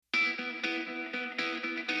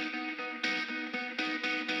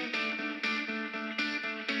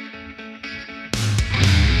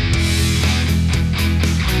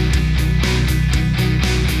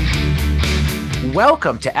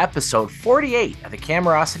Welcome to episode 48 of the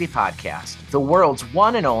Camerosity Podcast, the world's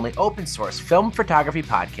one and only open source film photography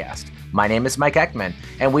podcast. My name is Mike Ekman,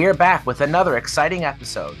 and we are back with another exciting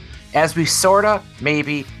episode. As we sorta,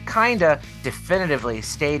 maybe, kinda, definitively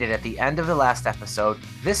stated at the end of the last episode,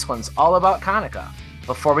 this one's all about Konica.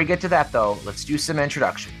 Before we get to that though, let's do some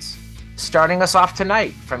introductions. Starting us off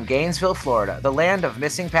tonight from Gainesville, Florida, the land of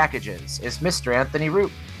missing packages, is Mr. Anthony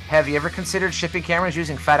Root. Have you ever considered shipping cameras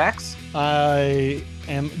using FedEx? I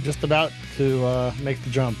am just about to make the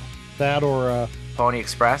jump. That or Pony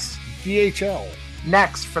Express? DHL.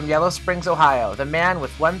 Next, from Yellow Springs, Ohio, the man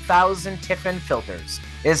with 1,000 Tiffin filters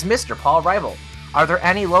is Mr. Paul Rival. Are there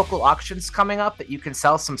any local auctions coming up that you can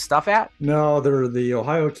sell some stuff at? No, the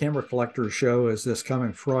Ohio Camera Collectors Show is this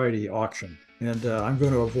coming Friday auction, and I'm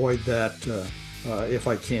going to avoid that if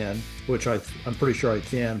I can, which I'm pretty sure I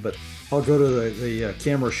can, but I'll go to the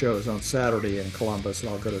camera shows on Saturday in Columbus, and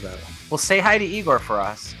I'll go to that one. Well, say hi to Igor for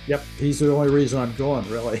us. Yep, he's the only reason I'm going,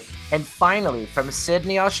 really. And finally, from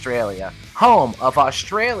Sydney, Australia, home of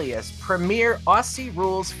Australia's premier Aussie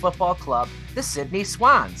rules football club, the Sydney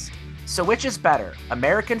Swans. So which is better,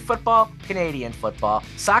 American football, Canadian football,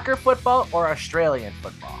 soccer football, or Australian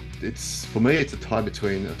football? For me, it's a tie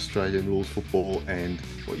between Australian rules football and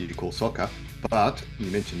what you call soccer. But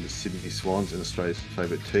you mentioned the Sydney Swans and Australia's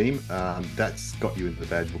favourite team. That's got you into the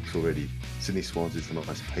bad books already. Sydney Swans is the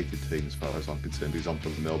most hated team as far as I'm concerned because I'm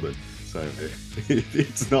from Melbourne. So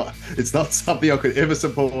it's not something I could ever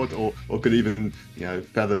support or could even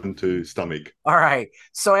fathom to stomach. All right.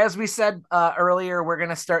 So as we said earlier, we're going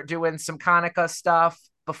to start doing some Konica stuff.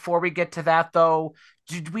 Before we get to that, though,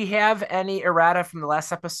 did we have any errata from the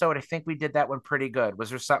last episode? I think we did that one pretty good. Was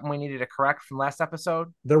there something we needed to correct from last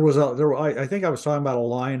episode? I think I was talking about a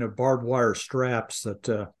line of barbed wire straps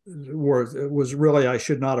that was really, I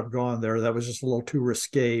should not have gone there. That was just a little too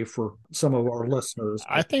risque for some of our listeners.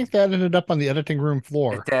 I think that ended up on the editing room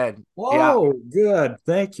floor. It did. Oh, yeah. Good.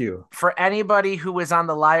 Thank you. For anybody who was on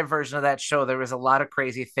the live version of that show, there was a lot of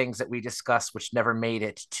crazy things that we discussed which never made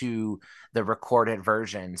it to the recorded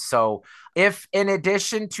version. So if in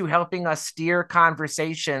addition to helping us steer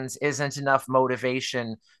conversations isn't enough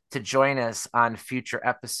motivation to join us on future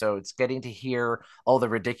episodes, getting to hear all the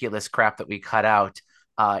ridiculous crap that we cut out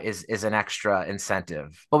is an extra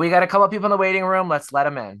incentive. But we got a couple of people in the waiting room. Let's let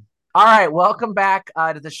them in. All right, welcome back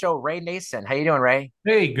to the show, Ray Nason. How you doing, Ray?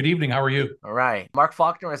 Hey, good evening. How are you? All right. Mark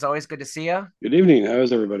Faulkner, it's always good to see you. Good evening. How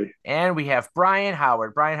is everybody? And we have Brian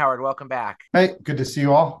Howard. Brian Howard, welcome back. Hey, good to see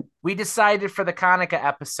you all. We decided for the Konica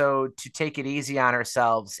episode to take it easy on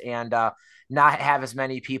ourselves and not have as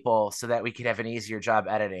many people so that we could have an easier job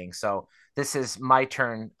editing. So this is my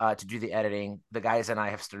turn to do the editing. The guys and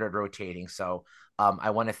I have started rotating. So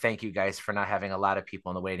I want to thank you guys for not having a lot of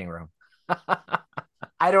people in the waiting room.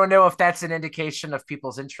 I don't know if that's an indication of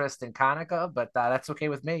people's interest in Konica, but that's okay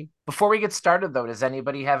with me. Before we get started, though, does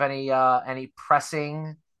anybody have any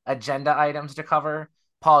pressing agenda items to cover?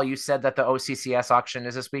 Paul, you said that the OCCS auction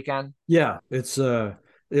is this weekend? Yeah, it's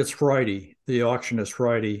Friday. The auction is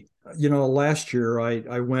Friday. Last year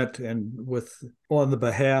I went and on the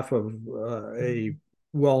behalf of a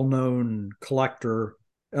well-known collector,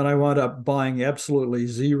 and I wound up buying absolutely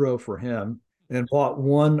zero for him. And bought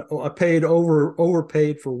one. I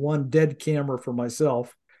overpaid for one dead camera for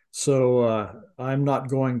myself. So I'm not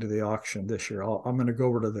going to the auction this year. I'm going to go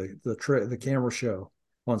over to the camera show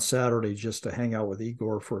on Saturday just to hang out with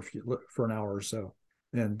Igor for an hour or so.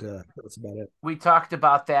 And that's about it. We talked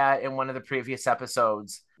about that in one of the previous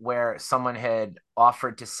episodes where someone had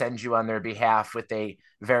offered to send you on their behalf with a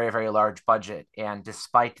very, very large budget. And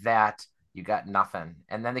despite that, you got nothing.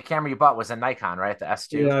 And then the camera you bought was a Nikon, right? The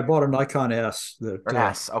S2? Yeah, I bought a Nikon S.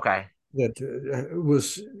 Okay. That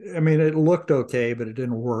was, it looked okay, but it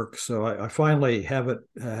didn't work. So I finally had it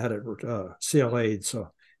CLA'd. So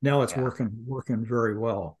now it's working very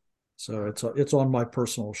well. So it's on my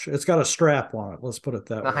personal, it's got a strap on it. Let's put it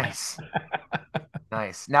that way. Nice.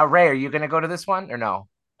 Nice. Now, Ray, are you going to go to this one or no?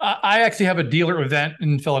 I actually have a dealer event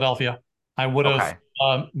in Philadelphia. I would have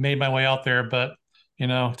made my way out there, but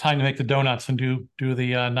time to make the donuts and do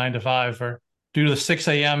the 9 to 5 or do the 6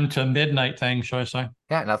 a.m. to midnight thing, shall I say?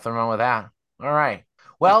 Yeah, nothing wrong with that. All right.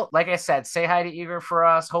 Well, like I said, say hi to Igor for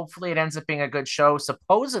us. Hopefully it ends up being a good show.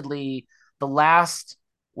 Supposedly the last,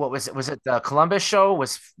 was it the Columbus show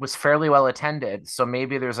was fairly well attended. So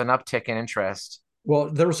maybe there's an uptick in interest. Well,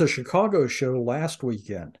 there was a Chicago show last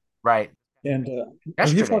weekend. Right. And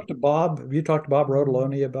have you talked to Bob? Have you talked to Bob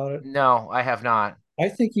Rodoloni about it? No, I have not. I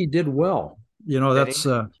think he did well. That's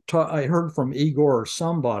I heard from Igor or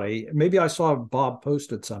somebody. Maybe I saw Bob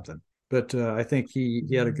posted something, but I think he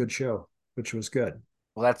had a good show, which was good.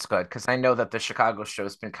 Well, that's good because I know that the Chicago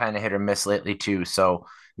show's been kind of hit or miss lately too. So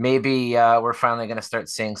maybe we're finally going to start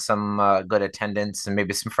seeing some good attendance and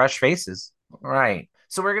maybe some fresh faces. All right.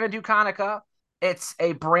 So we're going to do Konica. It's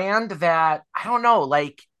a brand that I don't know.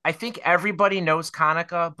 Like, I think everybody knows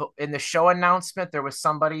Konica, but in the show announcement, there was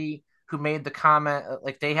somebody who made the comment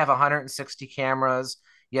like they have 160 cameras,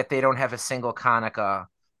 yet they don't have a single Konica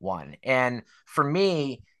one. And for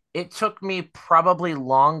me, it took me probably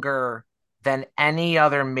longer than any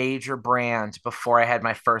other major brand before I had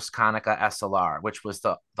my first Konica SLR, which was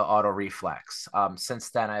the auto reflex. Since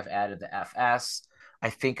then, I've added the FS. I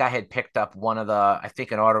think I had picked up I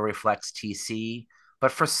think an auto reflex TC,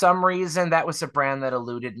 but for some reason, that was a brand that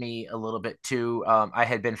eluded me a little bit too. I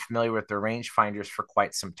had been familiar with their rangefinders for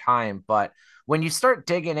quite some time, but when you start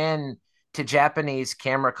digging in to Japanese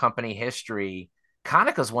camera company history,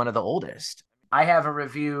 Konica is one of the oldest. I have a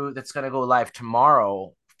review that's going to go live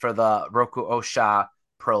tomorrow for the Roku Osha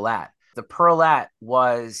Prolat. The Prolat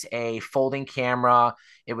was a folding camera.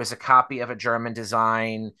 It was a copy of a German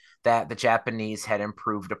design that the Japanese had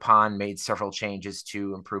improved upon, made several changes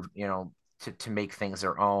to improve, to make things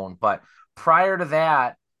their own. But prior to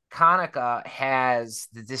that, Konica has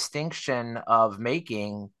the distinction of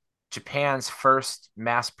making Japan's first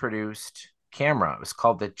mass produced camera. It was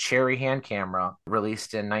called the Cherry hand camera,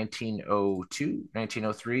 released in 1902,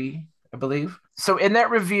 1903, I believe. So in that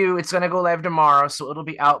review, it's going to go live tomorrow, so it'll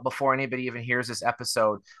be out before anybody even hears this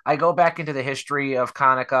episode. I go back into the history of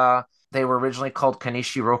Konica. They were originally called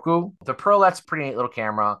Kanishi Roku. The Prolet's a pretty neat little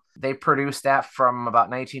camera. They produced that from about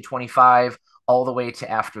 1925 all the way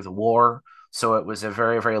to after the war. So it was a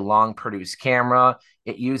very, very long produced camera.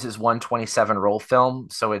 It uses 127 roll film,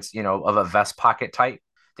 so it's, of a vest pocket type.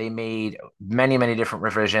 They made many, many different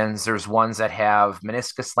revisions. There's ones that have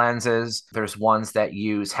meniscus lenses. There's ones that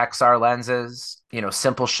use Hexar lenses,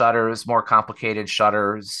 simple shutters, more complicated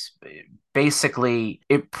shutters. Basically,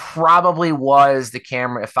 it probably was the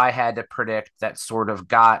camera, if I had to predict, that sort of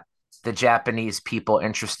got the Japanese people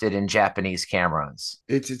interested in Japanese cameras.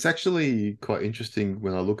 It's actually quite interesting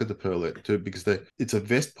when I look at the Perlet too, because it's a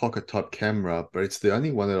vest pocket type camera, but it's the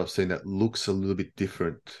only one that I've seen that looks a little bit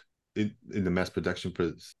different in the mass production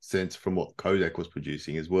sense from what Kodak was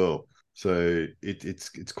producing as well. So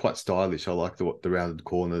it's quite stylish. I like the rounded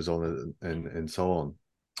corners on it and so on.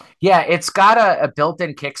 Yeah, it's got a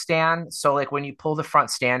built-in kickstand. So like when you pull the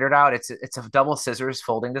front standard out, it's a double scissors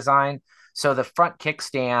folding design. So the front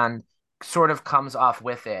kickstand sort of comes off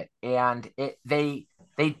with it, and they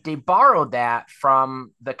borrowed that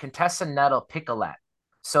from the Contessa Nettle Picolet.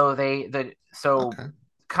 So Okay.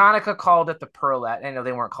 Konica called it the Pearlet. I know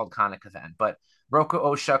they weren't called Konica then, but Roku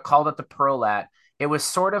Osha called it the Pearlet. It was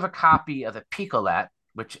sort of a copy of the Picolet,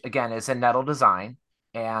 which again is a Nettle design.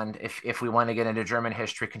 And if we want to get into German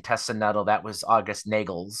history, Contessa Nettle, that was August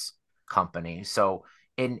Nagel's company. So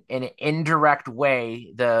in an indirect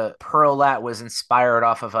way, the Pearlet was inspired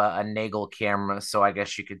off of a Nagel camera. So I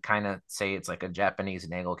guess you could kind of say it's like a Japanese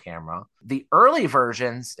Nagel camera. The early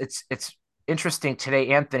versions, it's interesting. Today,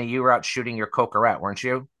 Anthony, you were out shooting your Coquerette, weren't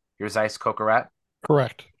you? Your Zeiss Coquerette.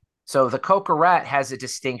 Correct. So the Coquerette has a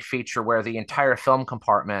distinct feature where the entire film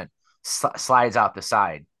compartment slides out the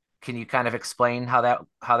side. Can you kind of explain how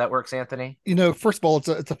that works, Anthony? First of all, it's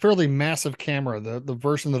a fairly massive camera. The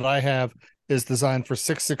version that I have is designed for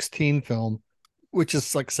 616 film, which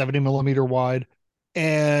is like 70 millimeter wide,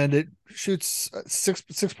 and it shoots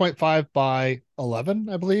 6.5 by 11,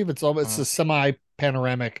 I believe. It's a semi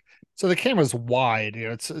panoramic, so the camera's wide.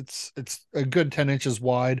 It's a good 10 inches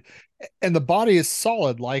wide, and the body is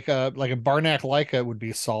solid, like a Barnack Leica would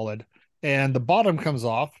be solid, and the bottom comes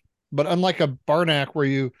off. But unlike a Barnack where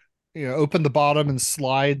you open the bottom and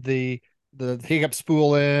slide the take up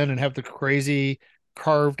spool in and have the crazy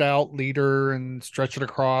carved out leader and stretch it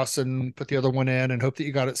across and put the other one in and hope that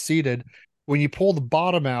you got it seated. When you pull the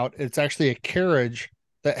bottom out, it's actually a carriage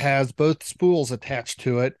that has both spools attached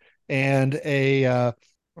to it and a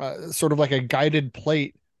sort of like a guided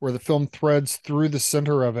plate where the film threads through the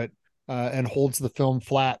center of it and holds the film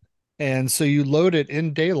flat. And so you load it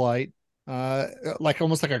in daylight, uh, like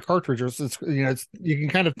almost like a cartridge. It's you can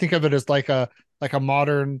kind of think of it as like a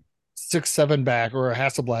modern 6.7 back or a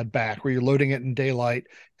Hasselblad back, where you're loading it in daylight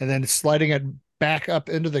and then sliding it back up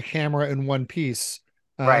into the camera in one piece,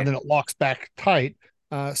 and Right. then it locks back tight.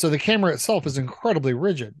 So the camera itself is incredibly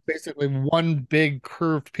rigid, basically one big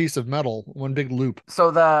curved piece of metal, one big loop. So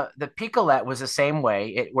the Picolet was the same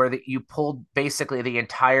way, you pulled basically the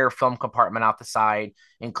entire film compartment out the side,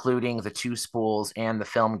 including the two spools and the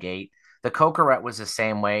film gate. The Coquerette was the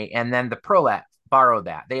same way, and then the Prolet borrowed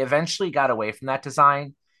that. They eventually got away from that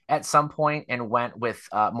design, at some point and went with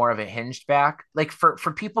more of a hinged back. Like for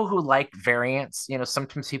people who like variants,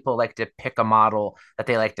 sometimes people like to pick a model that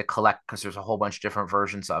they like to collect because there's a whole bunch of different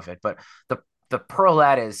versions of it. But the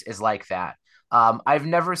Pearlette is like that. I've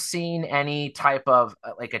never seen any type of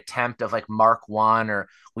like attempt of like Mark One, or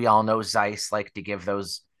we all know Zeiss like to give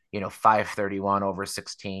those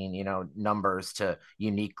 531/16 numbers to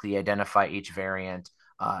uniquely identify each variant.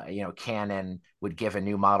 Canon would give a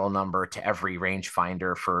new model number to every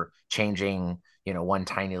rangefinder for changing one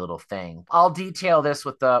tiny little thing. I'll detail this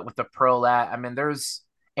with the Pearlette. I mean, there's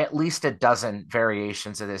at least a dozen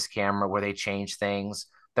variations of this camera where they change things.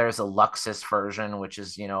 There's a Luxus version, which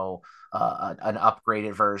is an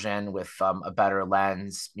upgraded version with a better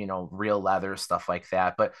lens, real leather, stuff like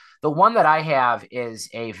that. But the one that I have is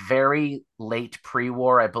a very late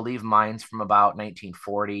pre-war. I believe mine's from about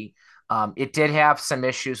 1940. It did have some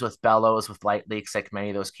issues with bellows, with light leaks, like many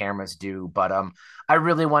of those cameras do. But I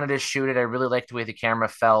really wanted to shoot it. I really liked the way the camera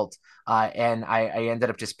felt, and I ended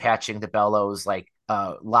up just patching the bellows like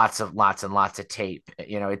lots and lots of tape.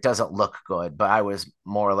 It doesn't look good, but I was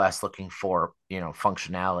more or less looking for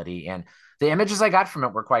functionality, and the images I got from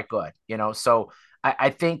it were quite good. So I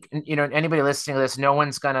think anybody listening to this, no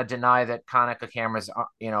one's gonna deny that Konica cameras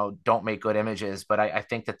don't make good images, but I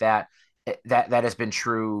think that has been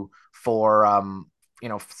true for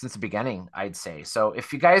since the beginning, I'd say. So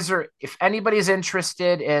if anybody's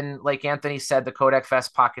interested in, like Anthony said, the Kodak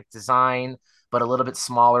Fest Pocket design, but a little bit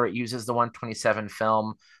smaller, it uses the 127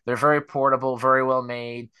 film. They're very portable, very well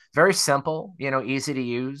made, very simple, easy to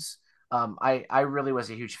use. I really was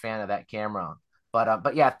a huge fan of that camera.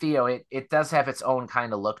 But yeah, Theo, it does have its own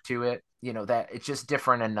kind of look to it, that it's just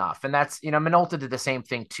different enough. And that's, Minolta did the same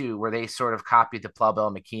thing too, where they sort of copied the Plabel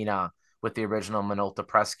Machina with the original Minolta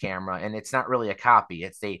press camera. And it's not really a copy.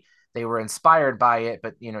 It's they were inspired by it,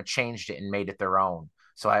 but changed it and made it their own.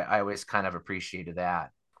 So I always kind of appreciated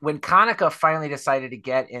that. When Konica finally decided to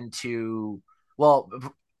get into, well,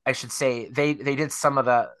 I should say they did some of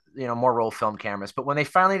the more roll film cameras, but when they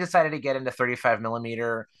finally decided to get into 35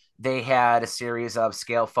 millimeter, they had a series of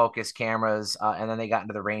scale focus cameras, and then they got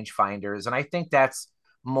into the rangefinders. And I think that's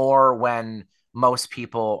more when most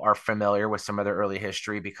people are familiar with some of their early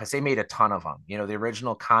history, because they made a ton of them. The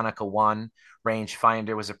original Konica 1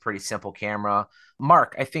 rangefinder was a pretty simple camera.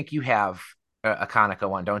 Mark, I think you have a Konica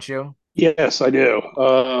 1, don't you? Yes, I do.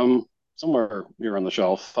 Somewhere here on the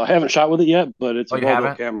shelf. I haven't shot with it yet, but it's Oh, a you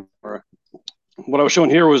well-built haven't? camera. What I was showing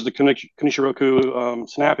here was the Konica Roku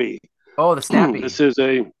Snappy. Oh, the Snappy. This is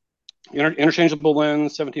a interchangeable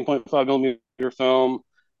lens, 17.5 millimeter film.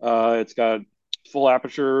 It's got full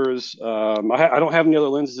apertures. I don't have any other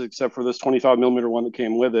lenses except for this 25 millimeter one that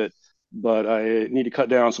came with it, but I need to cut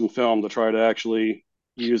down some film to try to actually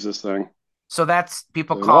use this thing. So that's,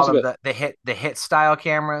 people And call also them got, the hit style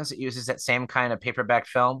cameras. It uses that same kind of paperback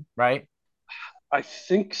film, right? I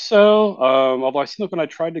think so. Although I think when I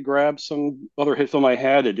tried to grab some other hit film I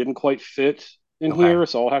had, it didn't quite fit in Okay. here,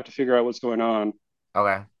 so I'll have to figure out what's going on.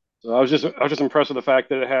 Okay. So I was just impressed with the fact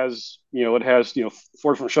that it has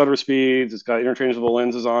 4 different shutter speeds. It's got interchangeable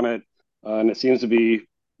lenses on it, and it seems to be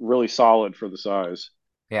really solid for the size.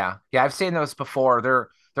 Yeah. Yeah. I've seen those before.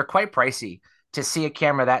 They're quite pricey to see a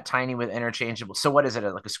camera that tiny with interchangeable. So what is it?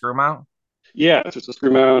 Like a screw mount? Yeah, it's just a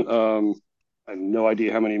screw mount. I have no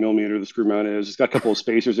idea how many millimeter the screw mount is. It's got a couple of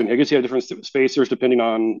spacers in here. I guess you have different spacers depending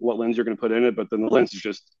on what lens you're going to put in it, but then the lens is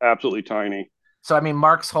just absolutely tiny. So, I mean,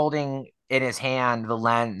 Mark's holding in his hand the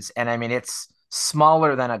lens, and I mean, it's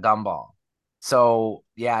smaller than a gumball. So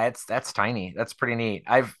yeah, that's tiny. That's pretty neat.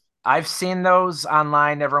 I've seen those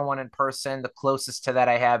online, never one in person. The closest to that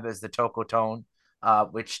I have is the Tokotone,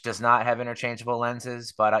 which does not have interchangeable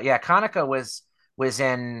lenses. But yeah, Konica was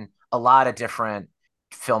in a lot of different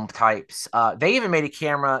film types. They even made a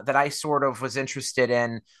camera that I sort of was interested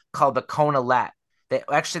in called the Konalette.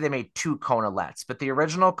 They made two Konalettes, but the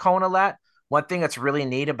original Konalette, one thing that's really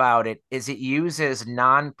neat about it is it uses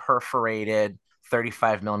non-perforated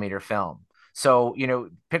 35 millimeter film. So,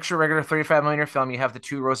 picture regular 35 millimeter film, you have the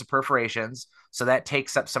two rows of perforations. So that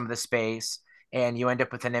takes up some of the space, and you end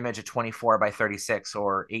up with an image of 24 by 36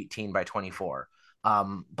 or 18 by 24.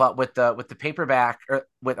 But with the paperback, or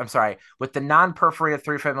with the non-perforated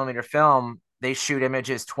 35 millimeter film, they shoot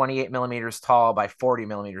images 28 millimeters tall by 40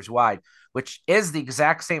 millimeters wide, which is the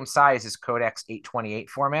exact same size as Kodak's 828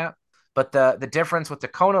 format. But the difference with the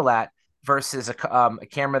Konalat versus a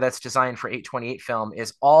camera that's designed for 828 film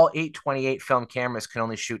is all 828 film cameras can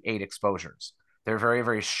only shoot 8 exposures. They're very,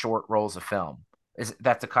 very short rolls of film. Is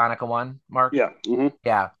that the Konica one, Mark? Yeah.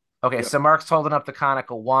 Yeah. Okay. Yeah. So Mark's holding up the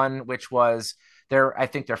Konica one, which was I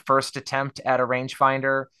think their first attempt at a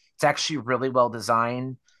rangefinder. It's actually really well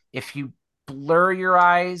designed. If you blur your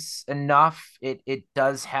eyes enough, it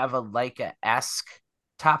does have a Leica-esque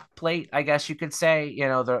top plate, I guess you could say.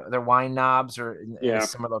 Their wine knobs are in a Yeah.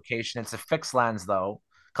 similar location. It's a fixed lens though,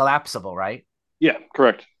 collapsible, right? Yeah.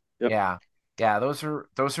 Correct. Yep. Yeah. Yeah, those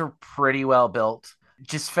are pretty well built.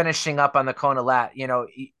 Just finishing up on the Kona Lat,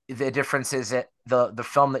 the difference is that the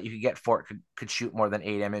film that you could get for it could shoot more than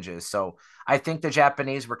 8 images. So I think the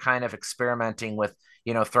Japanese were kind of experimenting with,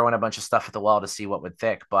 throwing a bunch of stuff at the wall to see what would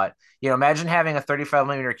thick. But, imagine having a 35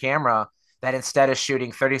 millimeter camera that instead of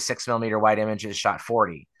shooting 36 millimeter wide images shot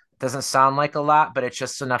 40. It doesn't sound like a lot, but it's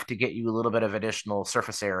just enough to get you a little bit of additional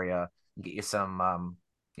surface area and get you some,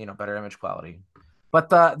 better image quality. But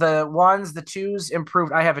the twos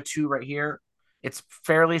improved. I have a two right here. It's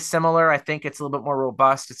fairly similar. I think it's a little bit more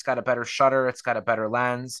robust. It's got a better shutter. It's got a better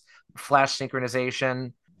lens, flash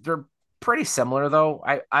synchronization. They're pretty similar though.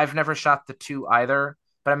 I've never shot the two either,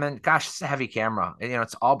 but I mean, gosh, it's a heavy camera.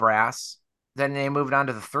 It's all brass. Then they moved on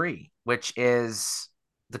to the three, which is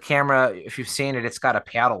the camera. If you've seen it, it's got a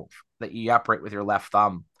paddle that you operate with your left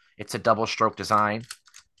thumb. It's a double stroke design,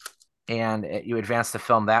 and you advance the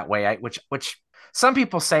film that way. Which some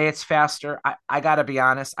people say it's faster. I got to be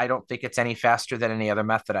honest, I don't think it's any faster than any other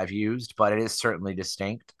method I've used, but it is certainly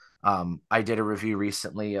distinct. I did a review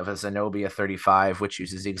recently of a Zenobia 35, which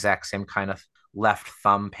uses the exact same kind of left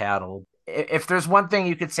thumb paddle. If there's one thing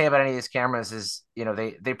you could say about any of these cameras is,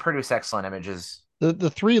 they produce excellent images. The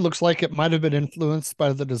three looks like it might have been influenced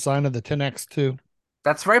by the design of the 10X too.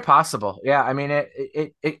 That's very possible. Yeah, I mean,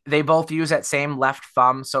 they both use that same left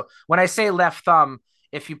thumb. So when I say left thumb,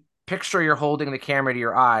 if you picture you're holding the camera to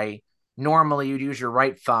your eye, normally you'd use your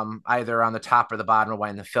right thumb either on the top or the bottom of the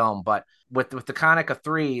in the film. But with the Konica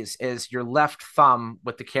threes, is your left thumb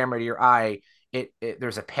with the camera to your eye.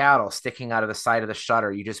 There's a paddle sticking out of the side of the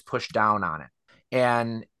shutter. You just push down on it,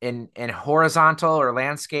 and in horizontal or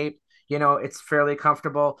landscape, it's fairly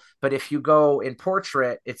comfortable. But if you go in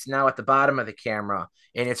portrait, it's now at the bottom of the camera,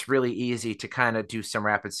 and it's really easy to kind of do some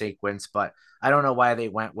rapid sequence. But I don't know why they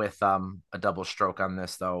went with a double stroke on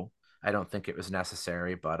this, though. I don't think it was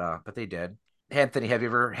necessary, but they did. Anthony, have you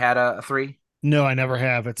ever had a three? No, I never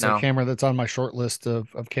have. It's a No. camera that's on my short list of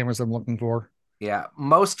cameras I'm looking for. Yeah,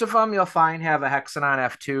 most of them you'll find have a Hexanon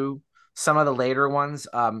f2. Some of the later ones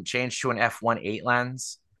changed to an f1.8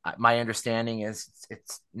 lens. My understanding is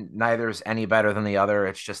it's neither is any better than the other.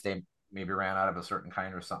 It's just they maybe ran out of a certain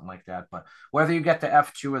kind or something like that. But whether you get the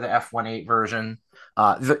f2 or the f1.8 version,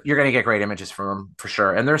 you're going to get great images from them for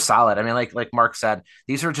sure, and they're solid. I mean, like Mark said,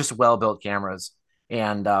 these are just well built cameras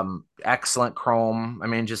and excellent chrome. I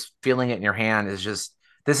mean, just feeling it in your hand is just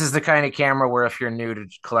this is the kind of camera where if you're new to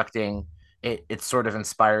collecting, it sort of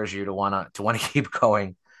inspires you to wanna keep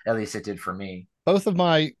going. At least it did for me. Both of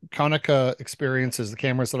my Konica experiences, the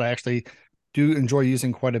cameras that I actually do enjoy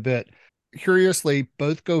using quite a bit, curiously,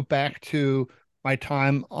 both go back to my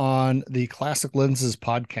time on the Classic Lenses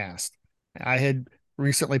podcast. I had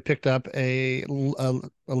recently picked up a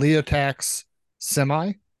Leotax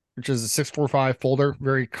Semi, which is a 645 folder,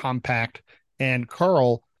 very compact. And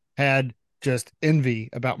Carl had just envy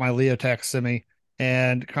about my Leotax Semi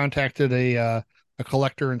and contacted a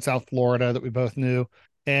collector in South Florida that we both knew.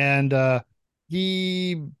 And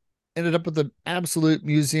he ended up with an absolute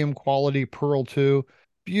museum quality Pearl 2.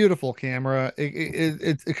 Beautiful camera.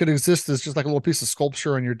 It could exist as just like a little piece of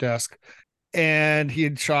sculpture on your desk. And he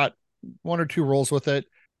had shot one or two rolls with it,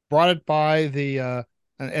 brought it by the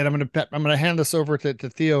and I'm gonna hand this over to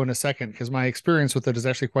Theo in a second because my experience with it is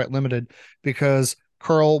actually quite limited because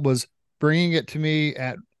Carl was bringing it to me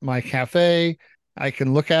at my cafe. I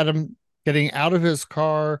can look at him getting out of his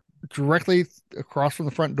car directly across from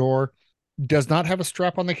the front door, does not have a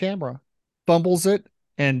strap on the camera, fumbles it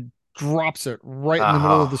and drops it right in the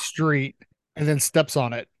middle of the street and then steps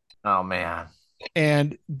on it. Oh man.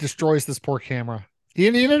 And destroys this poor camera. He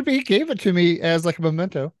gave it to me as like a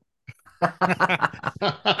memento.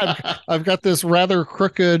 I've got this rather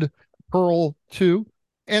crooked Pearl 2,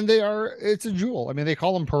 and it's a jewel. I mean, they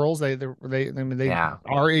call them pearls. They Yeah.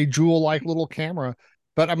 are a jewel like little camera,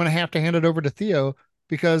 but I'm going to have to hand it over to Theo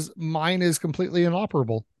because mine is completely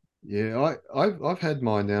inoperable. Yeah, I've had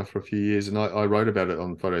mine now for a few years, and I wrote about it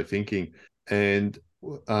on Photo Thinking, and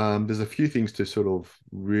there's a few things to sort of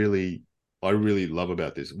I really love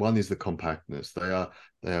about this. One is the compactness. They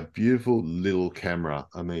are beautiful little camera.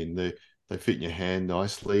 I mean, they fit in your hand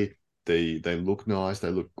nicely. They look nice. They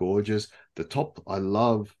look gorgeous. I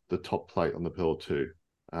love the top plate on the Pearl 2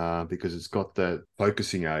 because it's got that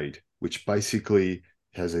focusing aid, which basically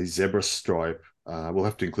has a zebra stripe. We'll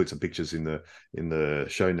have to include some pictures in the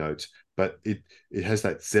show notes, but it has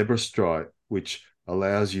that zebra stripe which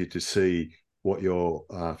allows you to see what your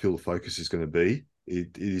field of focus is going to be.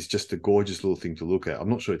 It is just a gorgeous little thing to look at. I'm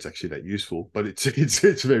not sure it's actually that useful, but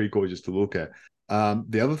it's very gorgeous to look at.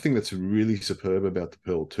 The other thing that's really superb about the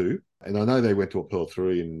Pearl 2, and I know they went to a Pearl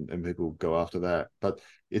 3 and people go after that, but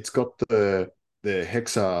it's got the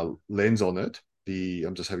Hexa lens on it.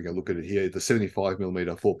 I'm just having a look at it here, the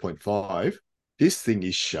 75mm 4.5. This thing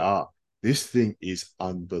is sharp. This thing is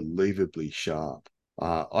unbelievably sharp.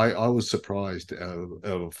 I was surprised out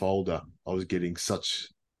of a folder. I was getting such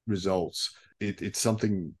results. It's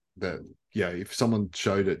something that, yeah, if someone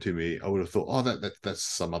showed it to me, I would have thought, oh, that's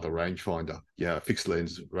some other rangefinder, yeah, a fixed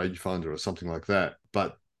lens rangefinder or something like that.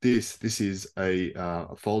 But this is a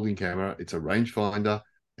folding camera. It's a rangefinder,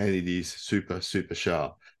 and it is super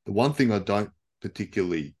sharp. The one thing I don't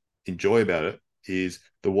particularly enjoy about it is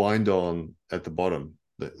the wind on at the bottom.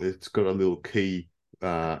 It's got a little key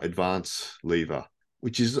advance lever,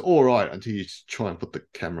 which is all right until you try and put the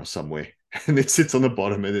camera somewhere. And it sits on the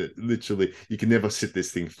bottom, and it literally, you can never sit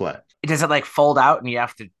this thing flat. Does it like fold out and you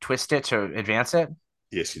have to twist it to advance it?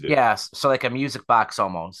 Yes, you do. Yes. So like a music box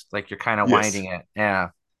almost, like you're kind of Yes. winding it.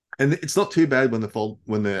 Yeah. And it's not too bad when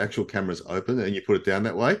the actual camera's open and you put it down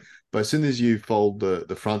that way. But as soon as you fold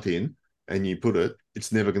the front in and you put it,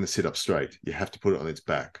 it's never going to sit up straight. You have to put it on its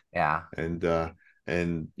back. Yeah. And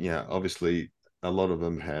obviously a lot of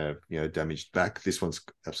them have damaged back. This one's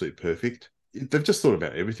absolutely perfect. They've just thought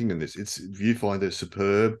about everything in this. Its viewfinder is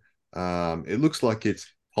superb. It looks like it's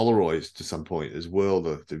Polaroid to some point as well,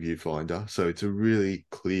 the viewfinder. So it's a really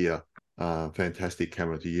clear, fantastic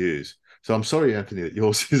camera to use. So I'm sorry, Anthony, that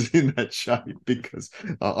yours is in that shape, because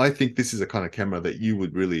I think this is a kind of camera that you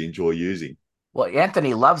would really enjoy using. Well,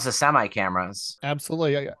 Anthony loves the semi cameras.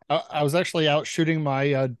 Absolutely. I was actually out shooting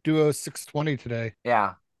my Duo 620 today,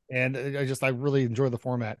 Yeah. and I really enjoy the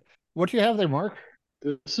format. What do you have there, Mark?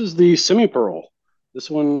 This is the Semi Pearl. This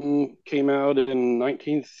one came out in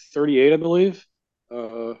 1938, I believe,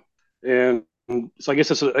 and so I guess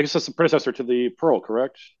that's the predecessor to the Pearl,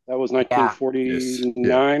 correct? That was Yeah.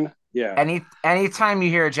 1949. Yeah. Anytime you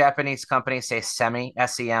hear a Japanese company say semi,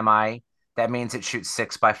 SEMI, that means it shoots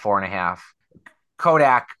 6x4.5.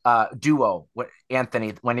 Kodak Duo. What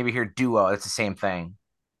Anthony? Whenever you hear Duo, it's the same thing.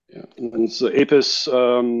 Yeah, and it's the Apis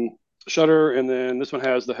shutter, and then this one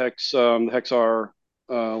has the Hexar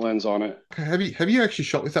lens on it. Have you actually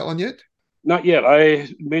shot with that one yet? Not yet. I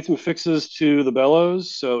made some fixes to the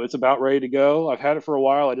bellows, so it's about ready to go. I've had it for a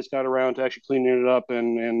while. I just got around to actually cleaning it up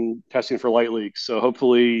and testing for light leaks. So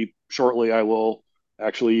hopefully shortly I will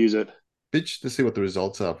actually use it. Bitch, to see what the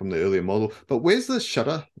results are from the earlier model. But where's the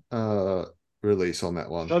shutter release on that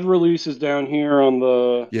one? Shutter release is down here on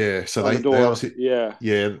the so on they the door. they obviously Yeah.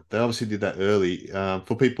 they obviously did that early.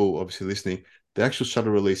 For people obviously listening, the actual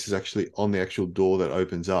shutter release is actually on the actual door that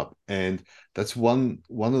opens up, and that's one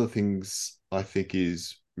of the things I think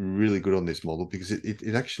is really good on this model, because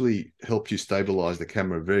it actually helps you stabilize the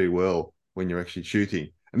camera very well when you're actually shooting,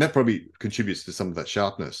 and that probably contributes to some of that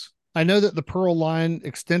sharpness. I know that the Pearl line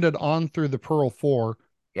extended on through the Pearl 4,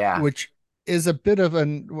 Yeah. which is a bit of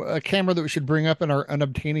a camera that we should bring up in our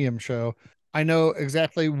Unobtainium show. I know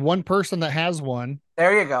exactly one person that has one.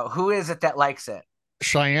 There you go. Who is it that likes it?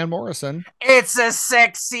 Cheyenne Morrison. It's a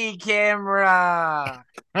sexy camera.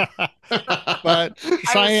 But I was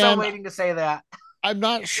Cheyenne, so waiting to say that. I'm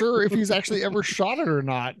not sure if he's actually ever shot it or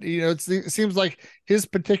not. It seems like his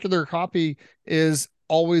particular copy is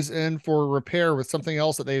always in for repair with something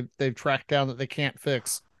else that they've tracked down that they can't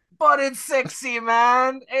fix. But it's sexy,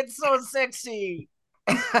 man. It's so sexy.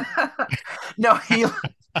 No,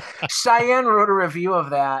 Cheyenne wrote a review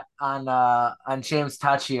of that on James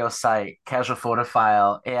Tachio's site, Casual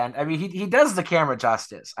Photophile, and I mean he does the camera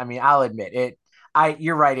justice. I mean, I'll admit it.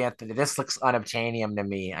 You're right, Anthony. This looks unobtainium to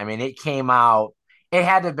me. I mean, it came out. It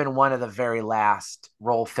had to have been one of the very last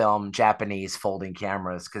roll film Japanese folding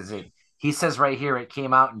cameras, because he says right here it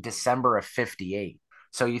came out in December of '58.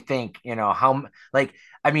 So you think, how, like,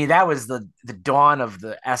 I mean, that was the dawn of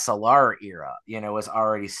the SLR era, was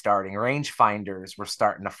already starting. Rangefinders were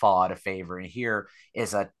starting to fall out of favor. And here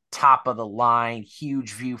is a top of the line,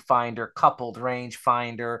 huge viewfinder, coupled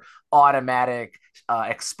rangefinder, automatic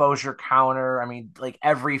exposure counter. I mean, like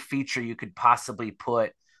every feature you could possibly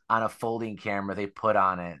put on a folding camera, they put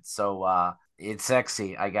on it. So it's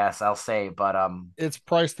sexy, I guess I'll say, but it's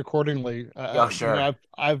priced accordingly. Oh, sure.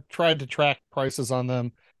 I've tried to track prices on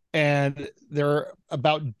them, and they're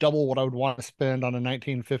about double what I would want to spend on a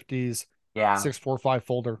 1950s 645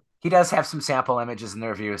 folder. He does have some sample images in the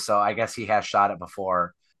review, so I guess he has shot it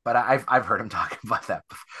before. but I've heard him talking about that.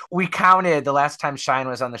 We counted the last time Shine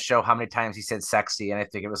was on the show how many times he said sexy, and I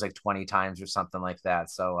think it was like 20 times or something like that.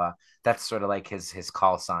 So that's sort of like his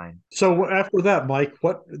call sign. So after that, Mike,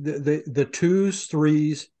 what the twos,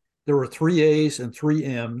 threes, there were three A's and three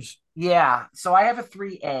M's. Yeah, so I have a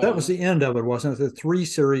That was 3A. the end of it, wasn't it? The three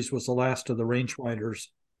series was the last of the rangefinders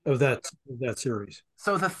of that series.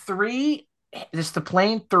 So the three, just the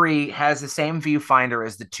plain three, has the same viewfinder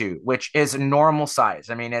as the two, which is a normal size.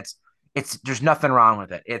 I mean, it's there's nothing wrong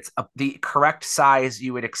with it. It's the correct size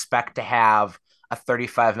you would expect to have a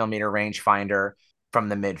 35 millimeter rangefinder from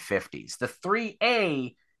the mid 50s. The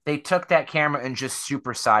 3A, they took that camera and just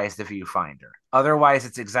supersized the viewfinder. Otherwise,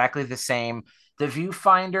 it's exactly the same. The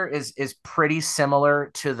viewfinder is pretty similar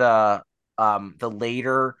to the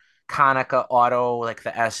later Konica Auto, like the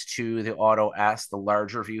S2, the Auto S, the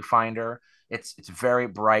larger viewfinder. It's very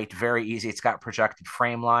bright, very easy. It's got projected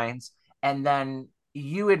frame lines. And then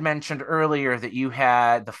you had mentioned earlier that you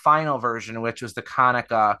had the final version, which was the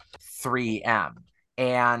Konica 3M.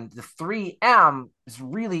 And the 3M is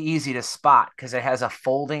really easy to spot because it has a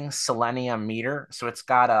folding selenium meter. So it's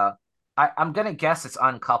got I'm going to guess it's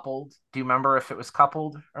uncoupled. Do you remember if it was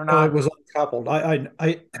coupled or Oh, it not? was uncoupled.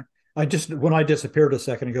 I just when I disappeared a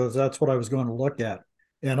second ago, that's what I was going to look at.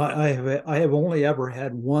 And I have only ever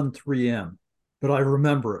had one 3M, but I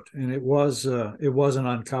remember it, and it was an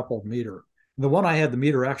uncoupled meter. The one I had, the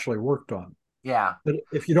meter actually worked on. Yeah. But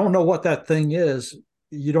if you don't know what that thing is,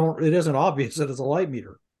 you don't. It isn't obvious that it's a light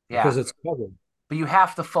meter Yeah. because it's covered. But you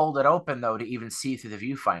have to fold it open though to even see through the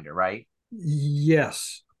viewfinder, right?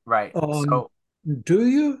 Yes. Right. Um, So do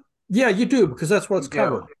you? Yeah, you do because that's what you it's do.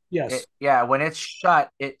 covered. Yes. Yeah, when it's shut,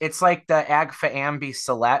 it's like the Agfa Ambi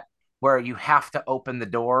Select where you have to open the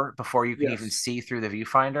door before you can even Yes. see through the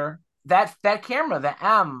viewfinder. That camera, the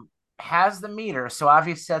M, has the meter, so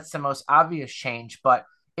obviously that's the most obvious change, but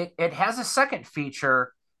it has a second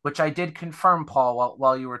feature, which I did confirm, Paul,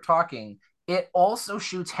 while you were talking. It also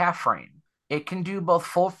shoots half frame. It can do both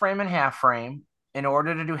full frame and half frame. In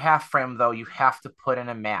order to do half frame, though, you have to put in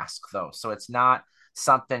a mask, though. So it's not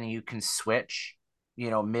something you can switch,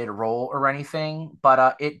 mid roll or anything.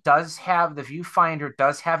 But it does have the viewfinder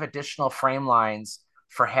does have additional frame lines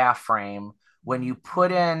for half frame. When you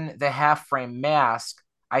put in the half frame mask,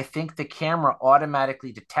 I think the camera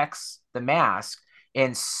automatically detects the mask,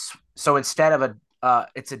 and so instead of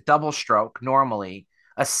it's a double stroke normally.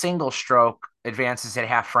 A single stroke advances at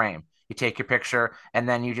half frame. You take your picture and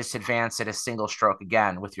then you just advance it a single stroke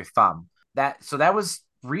again with your thumb. That was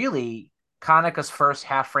really Konica's first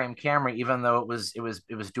half frame camera, even though it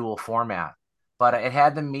was dual format. But it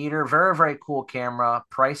had the meter, very, very cool camera,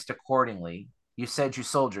 priced accordingly. You said you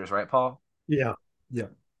sold yours, right, Paul? Yeah. Yeah.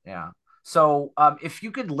 Yeah. So if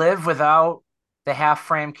you could live without the half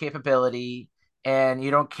frame capability and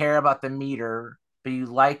you don't care about the meter, but you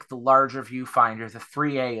like the larger viewfinder, the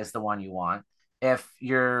 3A is the one you want. If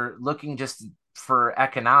you're looking just for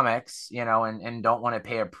economics, and don't want to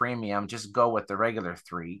pay a premium, just go with the regular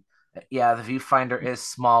three. Yeah, the viewfinder is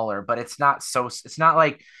smaller, but it's not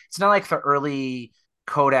like the early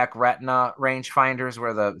Kodak Retina rangefinders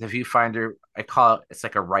where the viewfinder, I call it's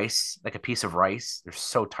like a rice, like a piece of rice. They're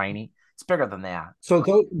so tiny. It's bigger than that.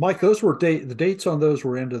 So, Mike, those were the dates on those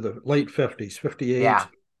were into the late 50s, 58. Yeah.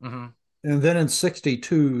 Hmm. And then in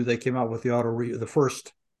 62, they came out with the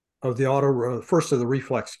first of the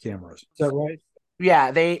reflex cameras. Is that right?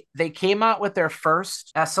 Yeah, they came out with their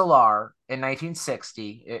first SLR in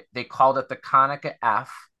 1960. They called it the Konica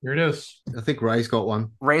F. Here it is. I think Ray's got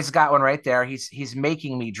one. Ray's got one right there. He's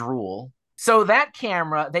making me drool. So that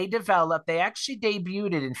camera they actually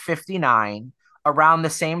debuted it in 59 around the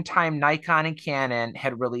same time Nikon and Canon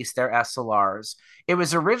had released their SLRs. It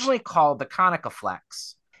was originally called the Konica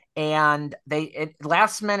Flex. And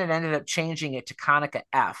last minute ended up changing it to Konica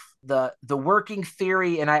F. The working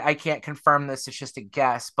theory, and I can't confirm this, it's just a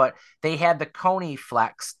guess, but they had the Kony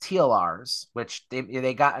Flex TLRs, which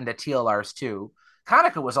they got into TLRs too.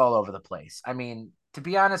 Konica was all over the place. I mean, to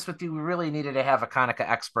be honest with you, we really needed to have a Konica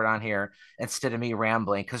expert on here instead of me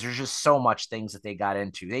rambling because there's just so much things that they got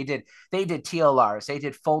into. They did TLRs, they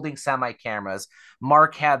did folding semi cameras.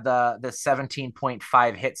 Mark had the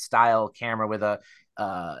 17.5 hit style camera with a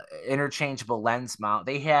interchangeable lens mount.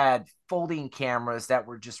 They had folding cameras that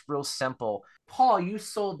were just real simple. Paul, you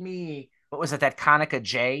sold me what was it, that Konica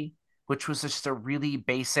J, which was just a really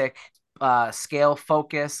basic scale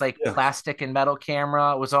focus, like Yes. plastic and metal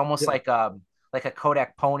camera. It was almost Yeah. like a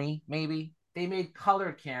Kodak Pony, maybe. They made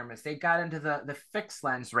color cameras. They got into the fixed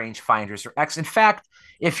lens rangefinders or X. In fact,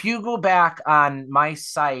 if you go back on my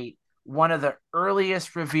site, one of the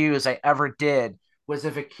earliest reviews I ever did was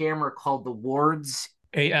of a camera called the Ward's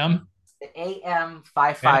AM. The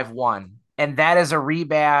AM551, and that is a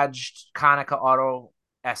rebadged Konica Auto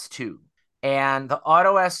S2. And the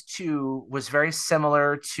Auto S2 was very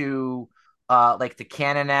similar to like the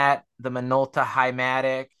Canonet, the Minolta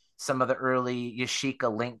Himatic, some of the early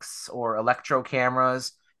Yashica Lynx or Electro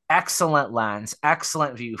cameras. Excellent lens,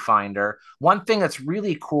 excellent viewfinder. One thing that's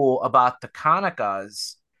really cool about the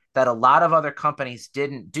Konicas that a lot of other companies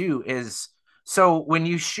didn't do is, so when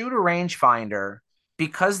you shoot a rangefinder,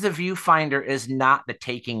 because the viewfinder is not the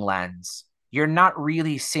taking lens, you're not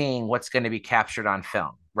really seeing what's going to be captured on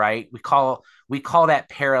film, right? We call that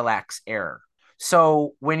parallax error.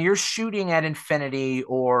 So when you're shooting at infinity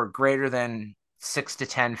or greater than 6 to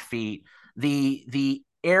 10 feet, the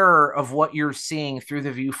error of what you're seeing through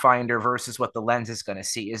the viewfinder versus what the lens is going to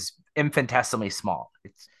see is infinitesimally small.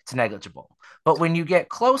 It's negligible. But when you get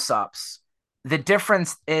close-ups, the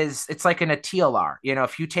difference is it's like in a TLR. You know,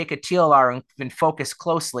 if you take a TLR and focus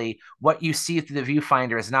closely, what you see through the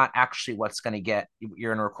viewfinder is not actually what's going to get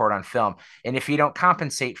you're going to record on film. And if you don't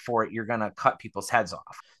compensate for it, you're going to cut people's heads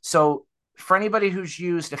off. So for anybody who's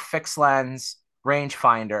used a fixed lens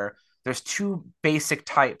rangefinder, there's two basic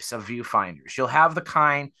types of viewfinders. You'll have the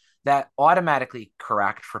kind that automatically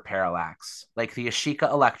correct for parallax, like the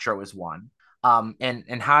Yashica Electro is one.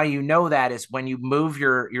 And how you know that is when you move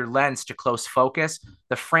your lens to close focus,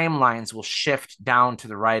 the frame lines will shift down to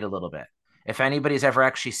the right a little bit. If anybody's ever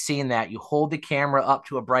actually seen that, you hold the camera up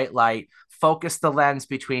to a bright light, focus the lens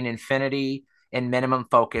between infinity and minimum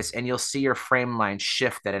focus, and you'll see your frame line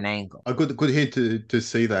shift at an angle. A good hint to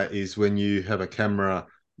see that is when you have a camera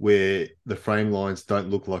where the frame lines don't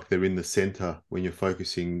look like they're in the center when you're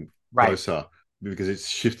focusing closer, because it's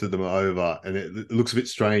shifted them over, and it looks a bit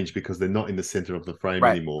strange because they're not in the center of the frame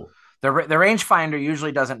anymore. The rangefinder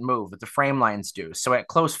usually doesn't move, but the frame lines do. So at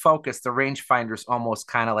close focus, the rangefinder is almost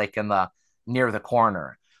kind of like in the near the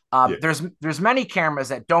corner. There's many cameras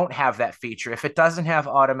that don't have that feature. If it doesn't have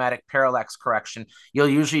automatic parallax correction, you'll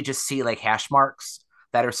usually just see like hash marks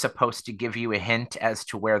that are supposed to give you a hint as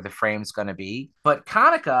to where the frame's going to be. But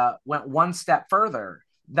Konica went one step further.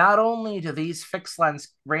 Not only do these fixed lens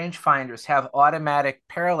rangefinders have automatic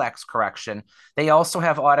parallax correction, they also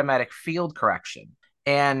have automatic field correction.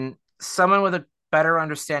 And someone with a better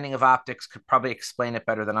understanding of optics could probably explain it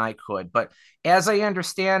better than I could. But as I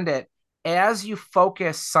understand it, as you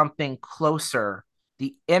focus something closer,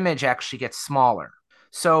 the image actually gets smaller.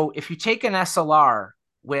 So if you take an SLR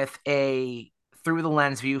with a through the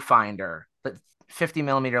lens viewfinder, 50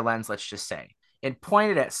 millimeter lens, let's just say, and point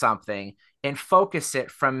it at something and focus it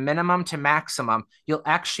from minimum to maximum, you'll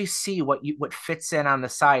actually see what fits in on the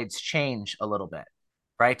sides change a little bit,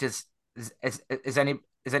 right?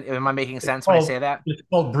 Am I making sense when I say that? It's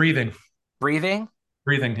called breathing. Breathing?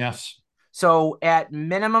 Breathing, yes. So at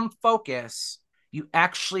minimum focus, you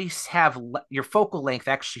actually have your focal length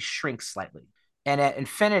actually shrinks slightly. And at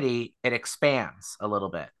infinity, it expands a little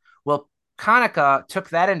bit. Well, Konica took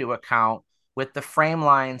that into account with the frame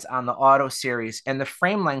lines on the Auto series, and the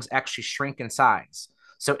frame lines actually shrink in size.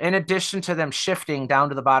 So in addition to them shifting down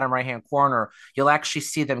to the bottom right-hand corner, you'll actually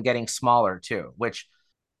see them getting smaller too, which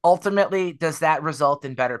ultimately, does that result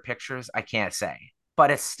in better pictures? I can't say, but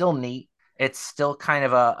it's still neat. It's still kind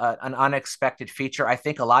of an unexpected feature. I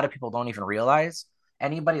think a lot of people don't even realize.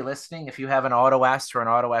 Anybody listening, if you have an Auto S or an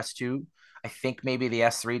Auto S2, I think maybe the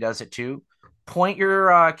S3 does it too. Point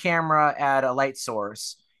your camera at a light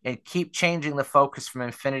source and keep changing the focus from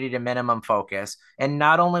infinity to minimum focus. And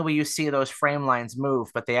not only will you see those frame lines move,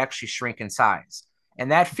 but they actually shrink in size.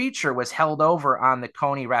 And that feature was held over on the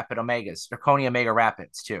Kony Rapid Omegas, or Kony Omega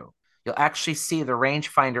Rapids too. You'll actually see the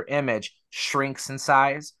rangefinder image shrinks in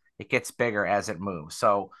size. It gets bigger as it moves.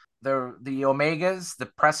 So the Omegas, the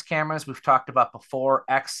press cameras we've talked about before,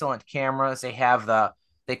 excellent cameras.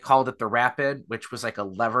 They called it the Rapid, which was like a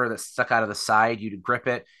lever that stuck out of the side. You'd grip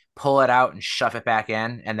it, pull it out, and shove it back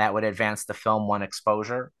in, and that would advance the film one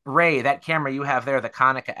exposure. Ray, that camera you have there, the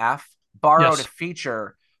Konica F, borrowed a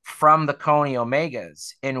feature from the Kony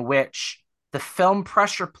Omegas in which the film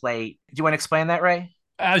pressure plate. Do you want to explain that, Ray?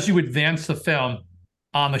 As you advance the film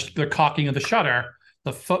on the cocking of the shutter,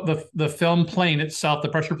 the film plane itself, the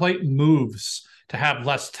pressure plate, moves to have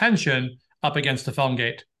less tension up against the film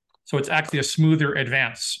gate. So it's actually a smoother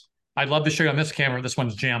advance. I'd love to show you on this camera. This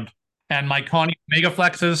one's jammed. And my Kony Omega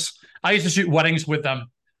Flexes, I used to shoot weddings with them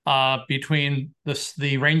between the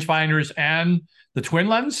rangefinders and the twin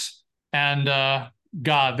lens. And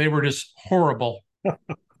God, they were just horrible.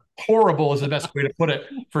 Horrible is the best way to put it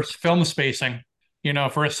for film spacing. You know,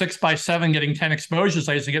 for a 6x7 getting 10 exposures,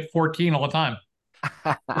 I used to get 14 all the time,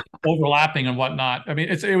 overlapping and whatnot. I mean,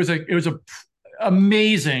 it was a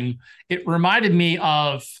amazing. It reminded me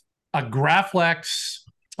of a Graflex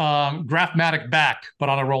Graphmatic back, but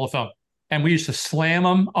on a roll of film. And we used to slam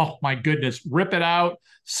them. Oh my goodness, rip it out,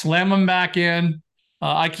 slam them back in.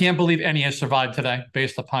 I can't believe any has survived today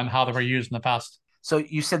based upon how they were used in the past. So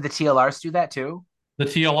you said the TLRs do that too? The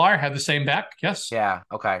TLR had the same back, yes. Yeah.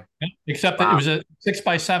 Okay. Yeah. Except that it Wow. was a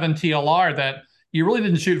 6x7 TLR that you really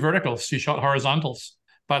didn't shoot verticals; you shot horizontals.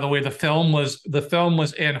 By the way, the film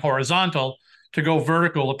was in horizontal. To go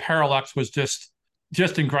vertical, the parallax was just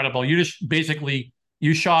incredible. You just basically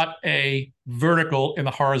you shot a vertical in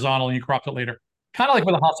the horizontal and you cropped it later. Kind of like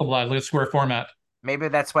with a Hasselblad, like a square format. Maybe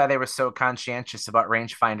that's why they were so conscientious about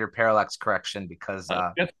rangefinder parallax correction because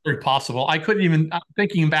That's very possible. I couldn't even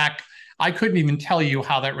thinking back, I couldn't even tell you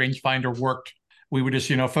how that rangefinder worked. We would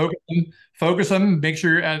just, focus them, make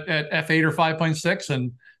sure you're at f8 or 5.6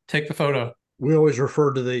 and take the photo. We always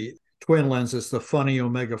refer to the twin lens as the funny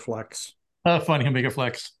Omega Flex. Funny Omega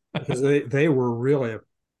Flex. Because they were really,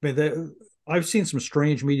 I've seen some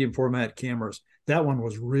strange medium format cameras. That one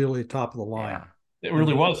was really top of the line. yeah. It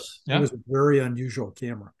really was. Yeah. It was a very unusual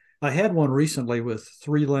camera. I had one recently with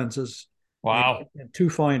 3 lenses. Wow. And 2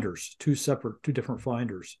 finders, 2 different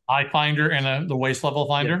finders. Eye finder and the waist level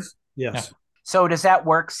finder. Yes. Yeah. So does that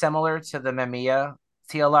work similar to the Mamiya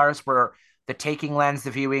TLRs where the taking lens,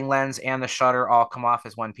 the viewing lens, and the shutter all come off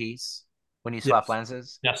as one piece when you swap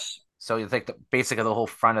lenses? Yes. So you think basically the whole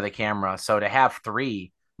front of the camera. So to have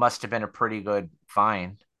 3 must have been a pretty good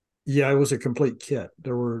find. Yeah, it was a complete kit.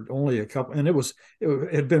 There were only a couple, and it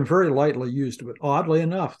had been very lightly used, but oddly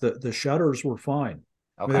enough, the shutters were fine.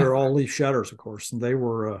 Okay. They were all leaf shutters, of course, and they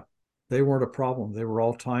weren't a problem. They were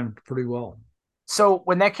all timed pretty well. So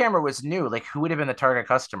when that camera was new, like who would have been the target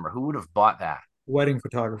customer? Who would have bought that? Wedding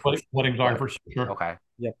photographers. Wedding photographers, sure. Okay.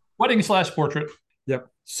 Yep. Wedding/portrait. Yep.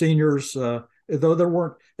 Seniors, though there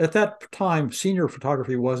weren't at that time, senior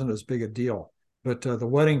photography wasn't as big a deal, but the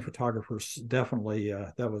wedding photographers definitely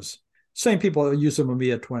that was same people that use the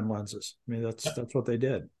Mamiya twin lenses. I mean, that's what they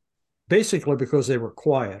did, basically because they were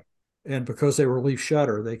quiet and because they were leaf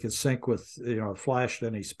shutter, they could sync with flash at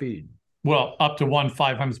any speed. Well, up to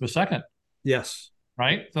 1/500th per second. Yes.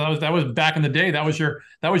 Right. So that was back in the day. That was your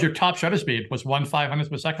top shutter speed was 1/500th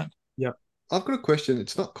per second. Yep. I've got a question.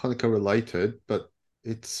 It's not Konica related, but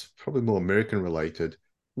it's probably more American related.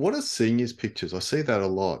 What are seniors pictures? I see that a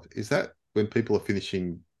lot. Is that when people are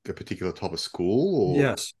finishing a particular type of school? Or?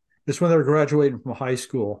 Yes. It's when they're graduating from high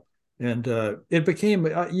school. And it became,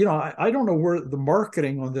 I don't know where the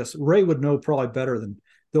marketing on this, Ray would know probably better than,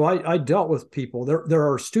 though I dealt with people.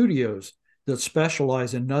 There are studios that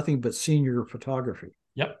specialize in nothing but senior photography.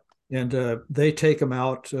 Yep. And they take them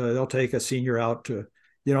out. They'll take a senior out to,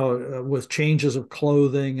 with changes of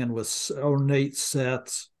clothing and with ornate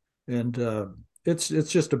sets. And it's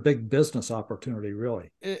just a big business opportunity, really.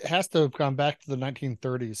 It has to have gone back to the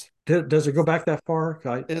 1930s. Does it go back that far?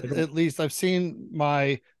 At least I've seen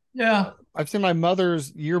my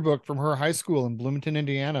mother's yearbook from her high school in Bloomington,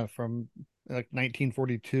 Indiana, from like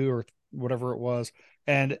 1942 or whatever it was,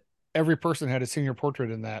 and every person had a senior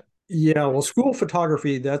portrait in that. Yeah, well, school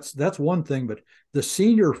photography, that's one thing, but the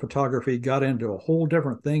senior photography got into a whole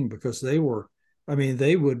different thing because it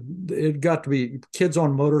got to be kids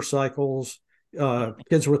on motorcycles,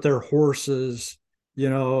 kids with their horses, the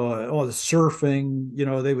surfing,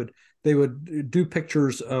 they would do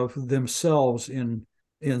pictures of themselves in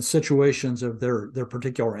situations of their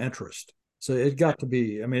particular interest. So it got to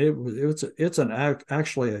be,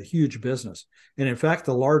 actually a huge business. And in fact,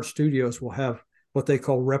 the large studios will have what they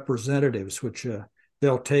call representatives, which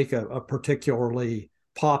they'll take a particularly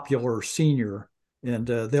popular senior and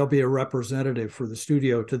they'll be a representative for the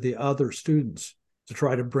studio to the other students to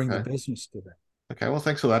try to bring the business to them. Okay, well,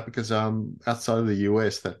 thanks for that, because outside of the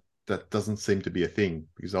US, that doesn't seem to be a thing,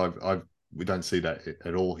 because we don't see that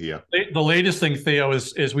at all here. The latest thing, Theo,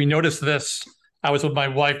 is we noticed this. I was with my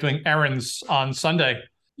wife doing errands on Sunday.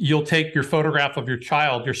 You'll take your photograph of your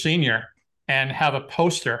child, your senior, and have a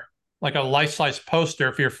poster, like a life-size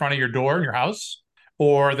poster for your front of your door in your house,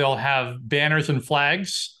 or they'll have banners and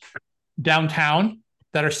flags downtown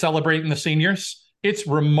that are celebrating the seniors. It's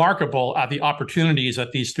remarkable at the opportunities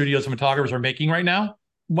that these studios and photographers are making right now.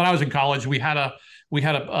 When I was in college, we had a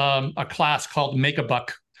class called Make a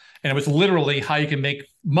Buck, and it was literally how you can make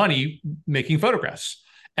money making photographs.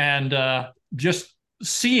 And just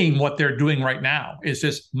seeing what they're doing right now is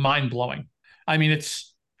just mind-blowing. I mean,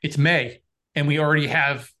 it's May, and we already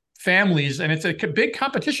have families, and it's a big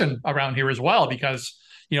competition around here as well, because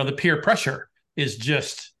the peer pressure is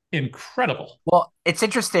just incredible. Well, it's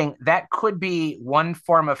interesting. That could be one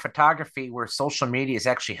form of photography where social media is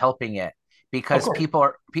actually helping it, because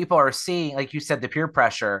people are seeing, like you said, the peer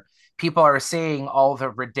pressure. People are seeing all the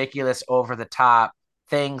ridiculous over the top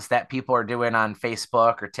things that people are doing on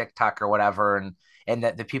Facebook or TikTok or whatever, and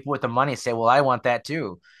that the people with the money say, well, I want that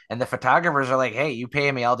too. And the photographers are like, hey, you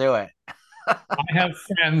pay me, I'll do it. I have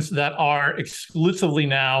friends that are exclusively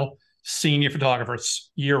now senior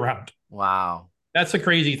photographers year round. Wow. That's a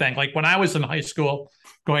crazy thing. Like when I was in high school,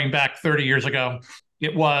 going back 30 years ago,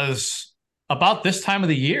 it was about this time of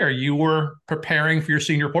the year you were preparing for your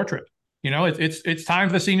senior portrait. It's time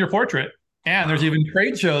for the senior portrait. And there's even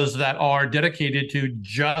trade shows that are dedicated to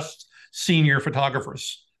just senior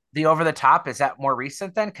photographers. The over the top, is that more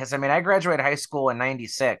recent then? Because I mean, I graduated high school in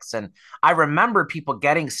 96 and I remember people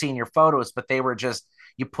getting senior photos, but they were just,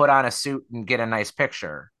 you put on a suit and get a nice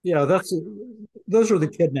picture. Yeah, those are the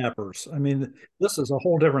kidnappers. I mean, this is a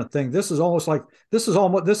whole different thing. This is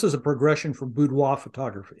a progression from boudoir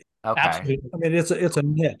photography. Okay. Absolutely. I mean, it's a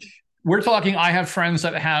niche. We're talking, I have friends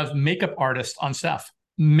that have makeup artists on staff.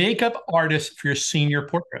 Makeup artists for your senior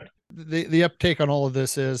portrait. The uptake on all of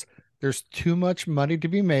this is there's too much money to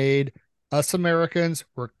be made. Us Americans,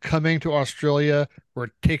 we're coming to Australia. We're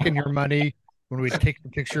taking your money when we take the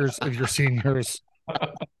pictures of your seniors.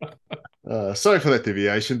 Sorry for that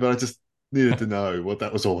deviation, but I just needed to know what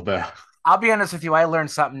that was all about. I'll be honest with you, I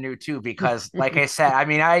learned something new too, because like I said, I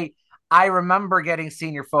mean, I remember getting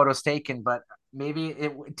senior photos taken, but maybe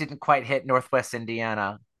it didn't quite hit Northwest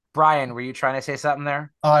Indiana. Brian, were you trying to say something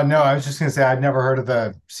there? No, I was just going to say I'd never heard of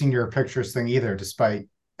the senior pictures thing either, despite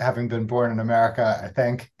having been born in America, I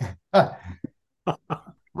think.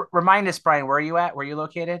 Remind us, Brian, where are you at? Where are you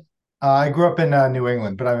located? I grew up in New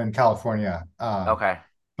England, but I'm in California. Okay.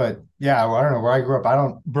 But yeah, I don't know where I grew up. I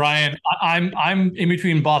don't. Brian, I'm in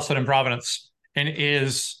between Boston and Providence, and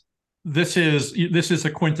this is a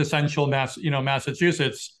quintessential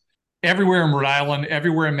Massachusetts. Everywhere in Rhode Island,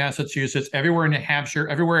 everywhere in Massachusetts, everywhere in New Hampshire,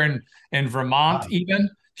 everywhere in Vermont, even.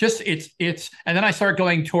 Just it's and then I start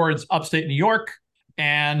going towards upstate New York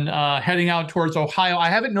and heading out towards Ohio. I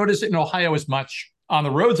haven't noticed it in Ohio as much on the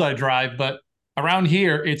roads I drive, but around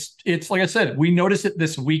here, it's like I said, we noticed it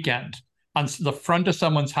this weekend on the front of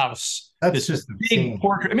someone's house. That's just big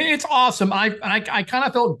portrait. I mean, it's awesome. I kind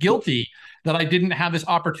of felt guilty that I didn't have this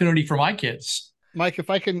opportunity for my kids. Mike, if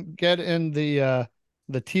I can get in the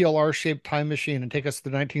TLR shaped time machine and take us to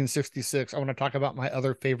 1966, I want to talk about my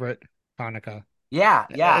other favorite Konica. Yeah.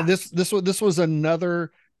 This was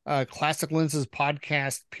another Classic Lenses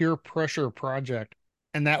podcast peer pressure project,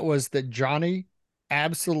 and that was that Johnny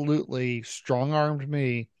absolutely strong-armed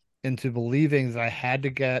me into believing that I had to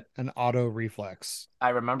get an auto reflex. I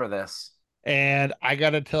remember this. And I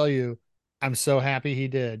got to tell you, I'm so happy he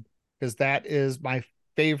did, because that is my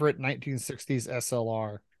favorite 1960s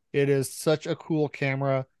SLR. It is such a cool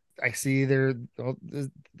camera. I see there.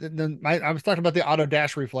 I was talking about the auto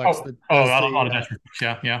dash reflex. Auto dash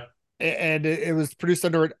reflex. Yeah. And it was produced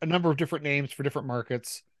under a number of different names for different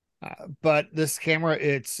markets. But this camera,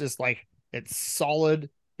 it's just like, it's solid.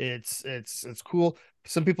 It's cool.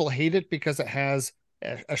 Some people hate it because it has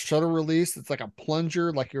a shutter release. It's like a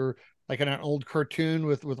plunger, like you're like in an old cartoon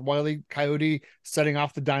with Wile E. Coyote setting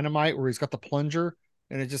off the dynamite, where he's got the plunger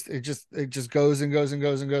and it just goes and goes and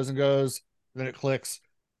goes and goes and goes. Then it clicks.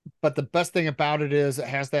 But the best thing about it is it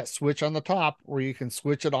has that switch on the top where you can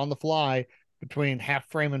switch it on the fly between half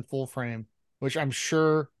frame and full frame, which I'm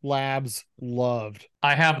sure Labs loved.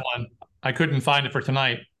 I have one. I couldn't find it for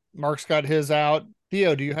tonight. Mark's got his out.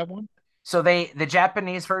 Theo, do you have one? So the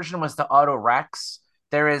Japanese version was the Auto Rex.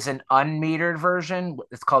 There is an unmetered version.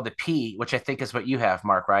 It's called the P, which I think is what you have,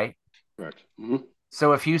 Mark, right? Correct. Mm-hmm.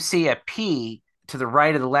 So if you see a P to the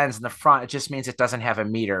right of the lens in the front, it just means it doesn't have a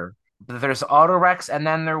meter. But there's Auto Rex, and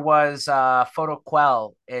then there was Photo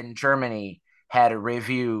Quell in Germany had a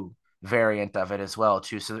review variant of it as well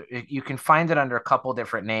too. So you can find it under a couple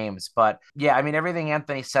different names. But yeah, I mean, everything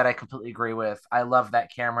Anthony said, I completely agree with. I love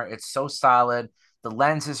that camera. It's so solid. The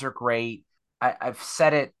lenses are great. I've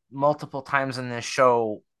said it multiple times in this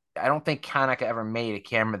show. I don't think Konica ever made a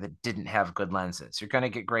camera that didn't have good lenses. You're going to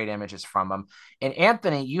get great images from them. And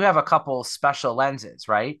Anthony, you have a couple special lenses,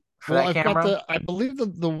 right? For that camera? I believe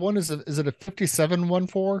the one is it a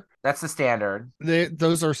 57-1.4? That's the standard.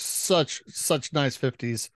 Those are such nice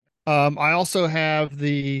 50s. I also have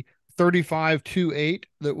the 35-2.8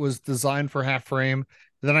 that was designed for half frame.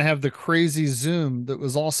 Then I have the crazy zoom that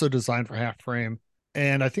was also designed for half frame.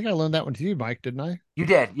 And I think I loaned that one to you, Mike, didn't I? You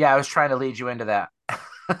did. Yeah, I was trying to lead you into that.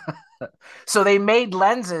 So they made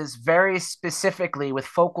lenses very specifically with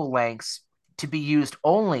focal lengths to be used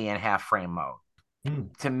only in half frame mode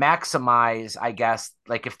to maximize, I guess,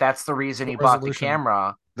 like if that's the reason you bought the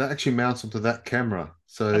camera, that actually mounts onto that camera.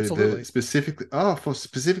 So Absolutely.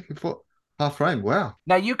 specifically for half frame. Wow.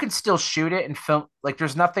 Now you can still shoot it and film. Like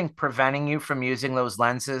there's nothing preventing you from using those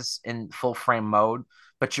lenses in full frame mode,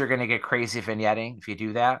 but you're going to get crazy vignetting if you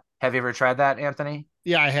do that. Have you ever tried that, Anthony?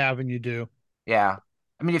 Yeah, I have, and you do. Yeah.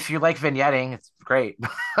 I mean, if you like vignetting, it's great.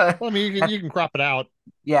 Well, I mean, you can crop it out.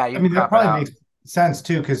 Yeah, you I can mean, that crop it probably out. makes sense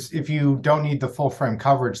too, because if you don't need the full frame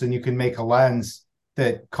coverage, then you can make a lens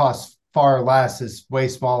that costs far less, is way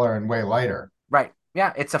smaller and way lighter. Right.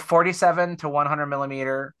 Yeah, it's a 47 to 100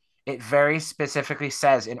 millimeter. It very specifically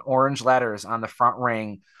says in orange letters on the front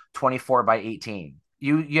ring, 24 by 18.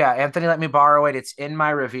 Yeah, Anthony let me borrow it. It's in my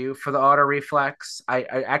review for the auto reflex. I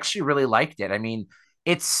actually really liked it. I mean,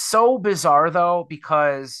 it's so bizarre though,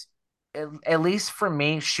 because at least for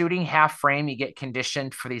me, shooting half frame, you get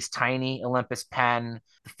conditioned for these tiny Olympus pen,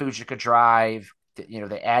 the Fujica Drive, the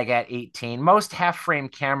Agat 18. Most half frame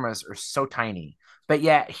cameras are so tiny, but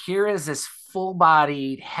yet here is this full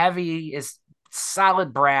bodied, heavy, is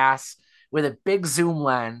solid brass with a big zoom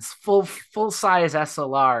lens, full size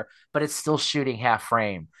SLR, but it's still shooting half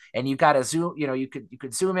frame. And you got to zoom, you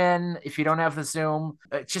could zoom in if you don't have the zoom.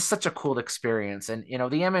 It's just such a cool experience. And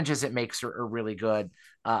the images it makes are really good.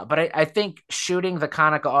 But I think shooting the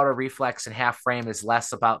Konica auto reflex in half frame is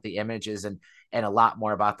less about the images and a lot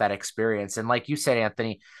more about that experience. And like you said,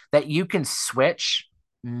 Anthony, that you can switch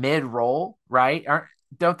mid roll, right?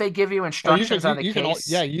 Don't they give you Oh, you could instructions on the yeah, case?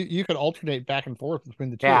 you could alternate back and forth between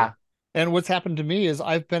the two. Yeah, And what's happened to me is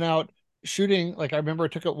I've been out shooting. Like I remember I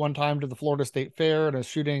took it one time to the Florida State Fair and I was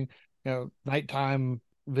shooting, nighttime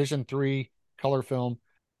Vision 3 color film,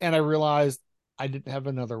 and I realized I didn't have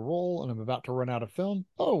another roll and I'm about to run out of film.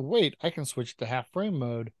 Oh, wait, I can switch to half frame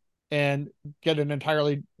mode and get an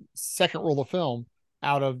entirely second roll of film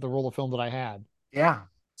out of the roll of film that I had. yeah.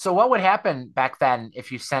 So what would happen back then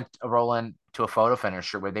if you sent a roll in to a photo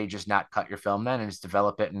finisher? Would they just not cut your film then and just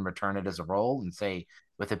develop it and return it as a roll and say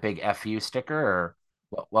with a big FU sticker, or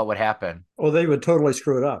what would happen? Oh, they would totally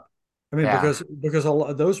screw it up. I mean, Yeah, because a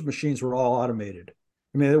lot, those machines were all automated.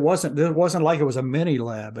 I mean, it wasn't like it was a mini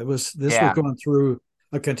lab. This was yeah, going through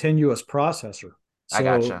a continuous processor. I So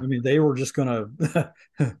gotcha. I mean, they were just gonna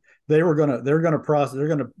they're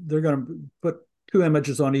gonna put two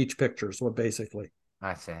images on each picture. So basically,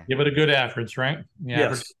 I see. Give it a good average, right? The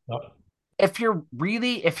average. yes. If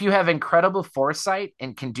you have incredible foresight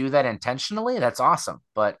and can do that intentionally, that's awesome.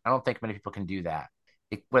 But I don't think many people can do that.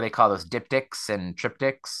 What they call those diptychs and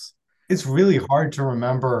triptychs. It's really hard to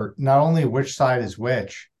remember not only which side is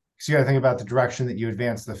which, because you got to think about the direction that you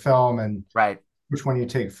advance the film and Right. which one you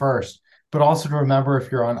take first, but also to remember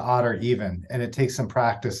if you're on odd or even. And it takes some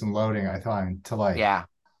practice and loading, I find, to like Yeah.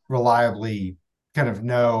 reliably kind of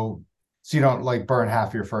know so you don't like burn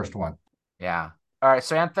half your first one. Yeah. All right.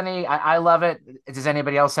 So Anthony, I love it. Does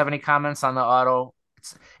anybody else have any comments on the auto?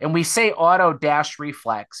 And we say auto dash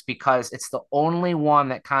reflex because it's the only one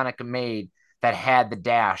that Konica made that had the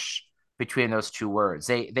dash between those two words.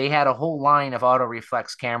 They had a whole line of auto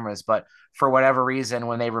reflex cameras, but for whatever reason,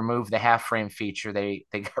 when they removed the half frame feature, they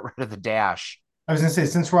got rid of the dash. I was gonna say,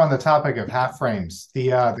 since we're on the topic of half frames, the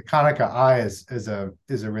Konica Eye is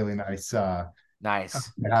a really nice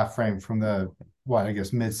Nice. half frame from the what I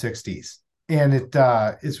guess mid '60s, and it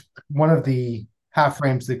is one of the half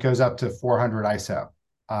frames that goes up to 400 ISO,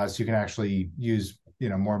 so you can actually use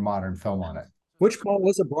more modern film on it. Which call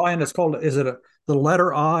was it, Brian? It's called. Is it the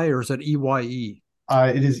letter I or is it EYE?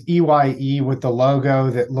 It is EYE with the logo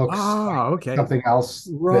that looks like Ah, okay. something else.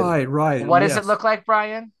 Right. What does it Yes. look like,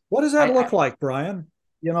 Brian? What does that I, look like, Brian?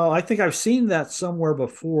 I think I've seen that somewhere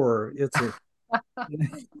before. It's a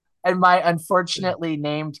and my unfortunately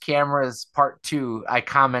named cameras part two, I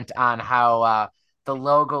comment on how the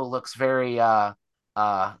logo looks very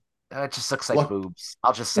it just looks like What? boobs.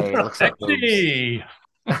 I'll just say it looks like boobs. Sexy.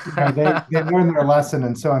 They learned their lesson,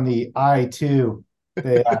 and so on the I2,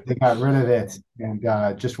 they got rid of it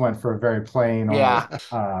and just went for a very plain old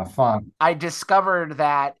Yeah. font. I discovered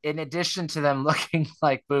that in addition to them looking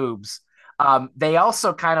like boobs, they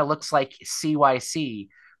also kind of looks like CYC,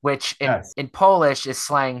 which Yes. in Polish is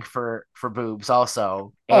slang for boobs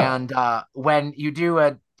also. Oh, And when you do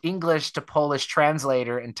a English to Polish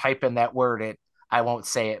translator and type in that word, I won't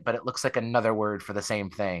say it, but it looks like another word for the same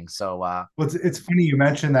thing. So well, it's funny you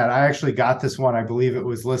mentioned that. I actually got this one. I believe it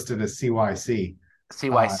was listed as CYC.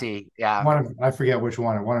 CYC, yeah. I forget which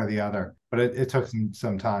one or the other, but it took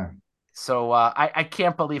some time. So I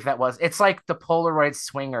can't believe that was. It's like the Polaroid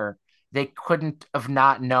Swinger. They couldn't have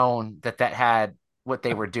not known that had what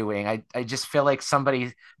they were doing. I just feel like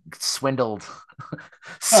somebody swindled Huh.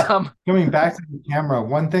 some. Coming back to the camera,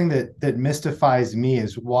 one thing that mystifies me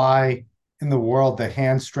is why in the world, the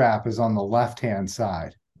hand strap is on the left-hand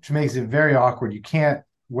side, which makes it very awkward. You can't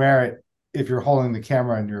wear it if you're holding the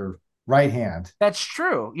camera in your right hand. That's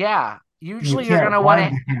true. Yeah. And you Usually you're going can't to want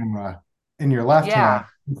wind to, the camera in your left hand,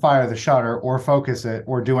 yeah. fire the shutter, or focus it,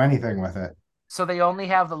 or do anything with it. So they only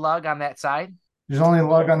have the lug on that side? There's only a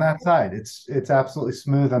lug on that side. It's absolutely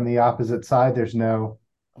smooth on the opposite side. There's no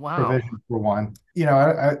Wow. provision for one.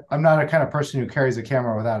 I'm not a kind of person who carries a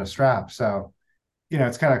camera without a strap, so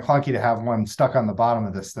it's kind of clunky to have one stuck on the bottom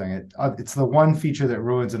of this thing. It's the one feature that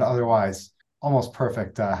ruins an otherwise almost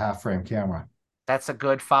perfect half frame camera. That's a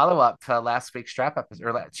good follow up to last week's strap episode,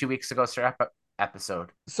 or 2 weeks ago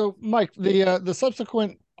episode. So, Mike, the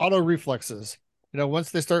subsequent auto reflexes,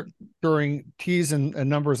 once they start throwing T's and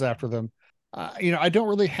numbers after them, I don't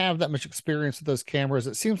really have that much experience with those cameras.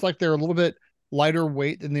 It seems like they're a little bit lighter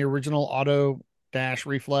weight than the original auto dash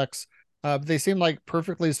reflex. But they seem like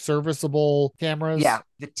perfectly serviceable cameras. Yeah,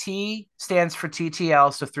 the T stands for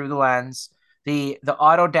TTL, so through the lens. The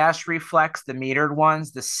auto dash reflex, the metered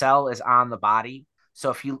ones, the cell is on the body.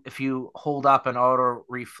 So if you hold up an auto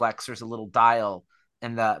reflex, there's a little dial,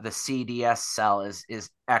 and the CDS cell is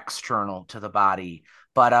external to the body.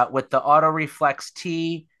 But with the auto reflex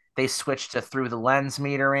T, they switched to through the lens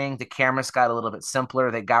metering. The cameras got a little bit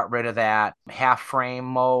simpler. They got rid of that half frame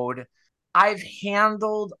mode. I've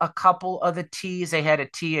handled a couple of the T's. They had a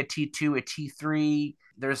T, a T2, a T3.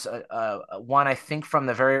 There's a one, I think, from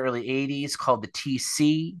the very early 80s called the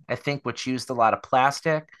TC, I think, which used a lot of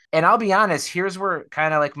plastic. And I'll be honest, here's where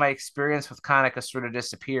kind of like my experience with Konica sort of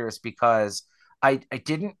disappears, because I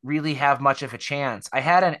didn't really have much of a chance. I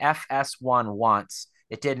had an FS1 once.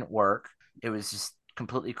 It didn't work. It was just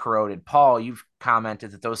completely corroded. Paul, you've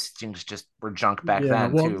commented that those things just were junk back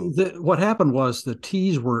then well, too. what happened was the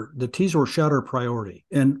T's were shutter priority,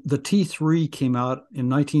 and the T3 came out in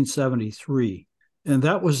 1973, and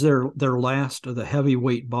that was their last of the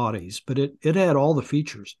heavyweight bodies. But it had all the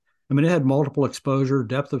features. I mean, it had multiple exposure,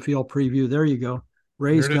 depth of field preview. There you go.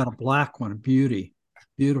 Ray's got a black one,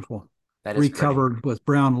 beautiful, That is recovered with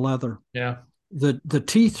brown leather. Yeah. The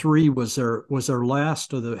T3 was their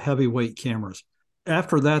last of the heavyweight cameras.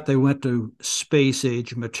 After that, they went to space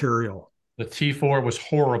age material. The T4 was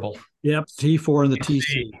horrible. Yep, T4 and the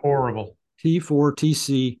TC. Horrible. T4,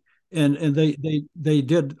 TC. And they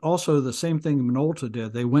did also the same thing Minolta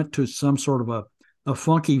did. They went to some sort of a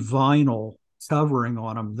funky vinyl covering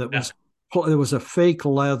on them that it was a fake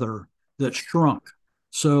leather that shrunk.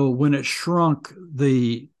 So when it shrunk,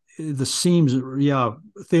 the seams,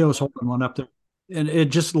 Theo's holding one up there, and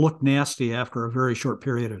it just looked nasty after a very short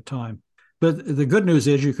period of time. But the good news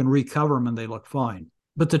is you can recover them and they look fine.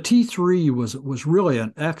 But the T3 was really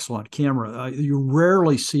an excellent camera. You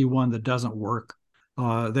rarely see one that doesn't work.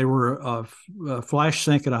 They were a flash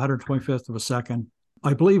sync at 125th of a second.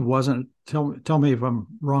 I believe wasn't, tell me if I'm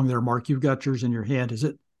wrong there, Mark. You've got yours in your hand. Is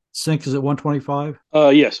it sync? Is it 125?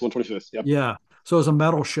 Yes, 125th. Yep. Yeah. So it was a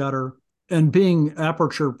metal shutter. And being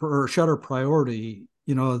aperture or shutter priority,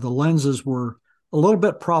 the lenses were a little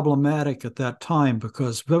bit problematic at that time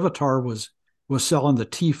because Vivitar was selling the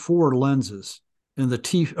T4 lenses and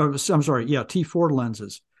T4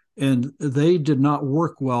 lenses, and they did not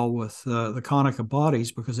work well with the Konica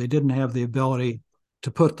bodies because they didn't have the ability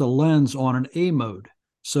to put the lens on an A mode.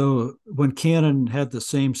 So when Canon had the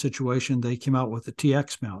same situation, they came out with the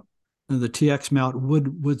TX mount, and the TX mount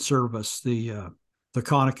would service the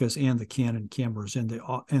Konicas and the Canon cameras in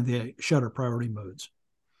the shutter priority modes.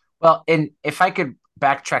 Well, and if I could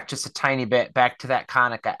backtrack just a tiny bit back to that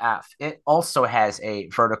Konica F, it also has a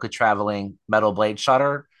vertically traveling metal blade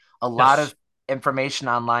shutter. A lot of information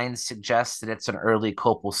online suggests that it's an early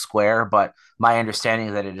Copal Square, but my understanding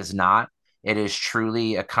is that it is not. It is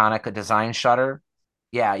truly a Konica design shutter.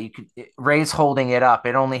 Yeah, Ray's holding it up.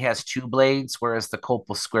 It only has two blades, whereas the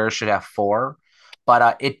Copal Square should have four.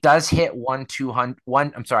 But it does hit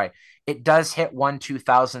it does hit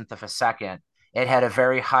 1/2000th of a second. It had a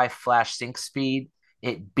very high flash sync speed.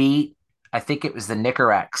 It beat, I think it was the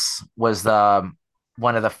Nicorex was the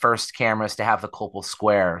one of the first cameras to have the Copal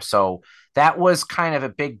Square. So that was kind of a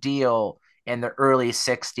big deal in the early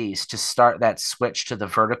 60s to start that switch to the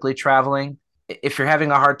vertically traveling. If you're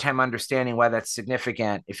having a hard time understanding why that's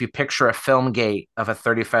significant, if you picture a film gate of a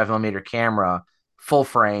 35 millimeter camera, full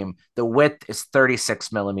frame, the width is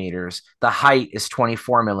 36 millimeters, the height is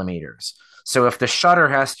 24 millimeters. So if the shutter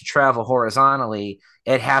has to travel horizontally,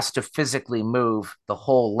 it has to physically move the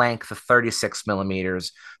whole length of 36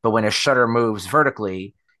 millimeters. But when a shutter moves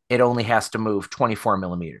vertically, it only has to move 24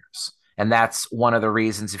 millimeters. And that's one of the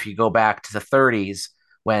reasons, if you go back to the 30s,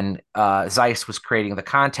 when Zeiss was creating the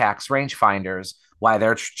Contax rangefinders, why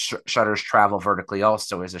their shutters travel vertically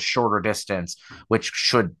also is a shorter distance, which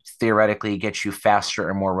should theoretically get you faster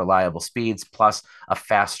and more reliable speeds, plus a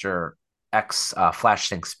faster flash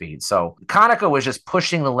sync speed. So Konica was just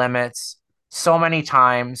pushing the limits so many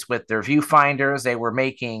times with their viewfinders. They were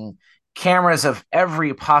making cameras of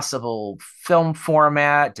every possible film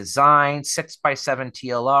format, design, 6x7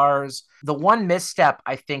 TLRs. The one misstep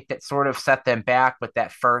I think that sort of set them back with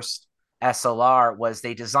that first SLR was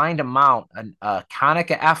they designed a mount, a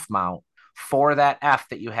Konica F mount for that F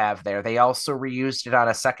that you have there. They also reused it on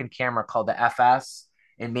a second camera called the FS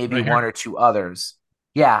and maybe Right one here. or two others.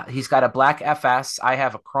 Yeah, he's got a black FS. I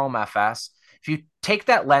have a chrome FS. If you take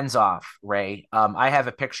that lens off, Ray, I have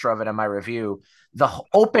a picture of it in my review. The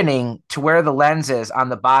opening to where the lens is on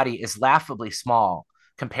the body is laughably small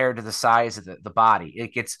compared to the size of the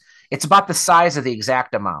body. It's about the size of the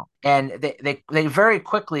exact amount. And they very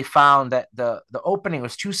quickly found that the opening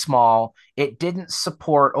was too small. It didn't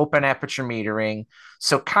support open aperture metering.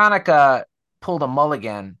 So Konica pulled a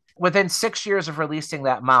mulligan. Within 6 years of releasing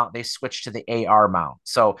that mount, they switched to the AR mount.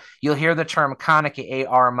 So you'll hear the term Konica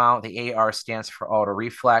AR mount. The AR stands for auto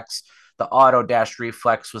reflex. The auto dash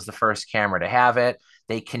reflex was the first camera to have it.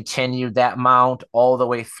 They continued that mount all the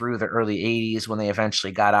way through the early 80s when they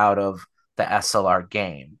eventually got out of the SLR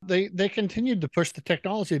game. They continued to push the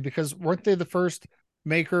technology because weren't they the first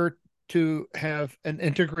maker to have an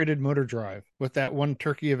integrated motor drive with that one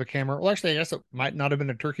turkey of a camera? Well, actually, I guess it might not have been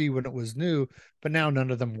a turkey when it was new, but now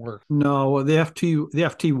none of them work. No, the FT1,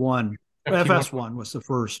 FT1. FS1 was the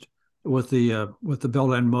first with the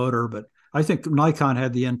built-in motor, but I think Nikon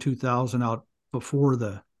had the N2000 out before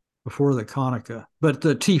the Konica. But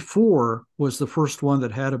the T4 was the first one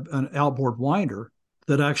that had an outboard winder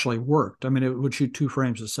that actually worked. I mean, it would shoot 2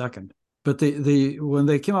 frames a second. But the when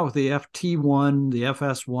they came out with the FT1, the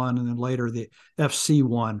FS1, and then later the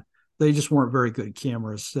FC1, they just weren't very good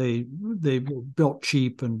cameras. They were built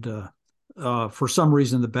cheap, and for some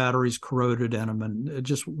reason the batteries corroded in them, and it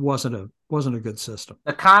just wasn't a good system.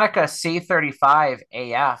 The Konica C35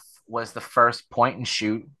 AF was the first point and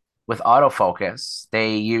shoot with autofocus.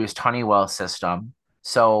 They used Honeywell's system.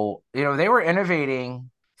 So, they were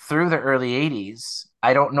innovating through the early 80s.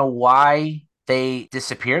 I don't know why they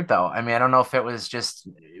disappeared though. I mean, I don't know if it was just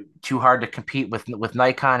too hard to compete with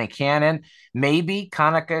Nikon and Canon. Maybe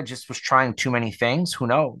Konica just was trying too many things. Who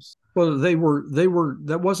knows? Well, they were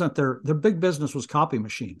that wasn't their big business was copy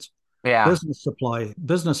machines, Yeah, business supply,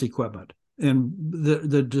 business equipment. And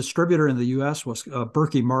the distributor in the U.S. was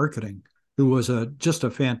Berkey Marketing, who was just a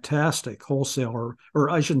fantastic wholesaler, or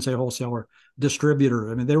I shouldn't say wholesaler, distributor.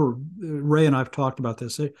 I mean, Ray and I've talked about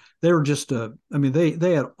this. They were just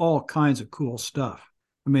they had all kinds of cool stuff.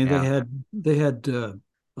 I mean, yeah. they had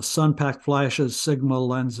Sunpack flashes, Sigma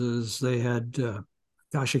lenses. They had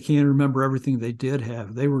gosh, I can't remember everything they did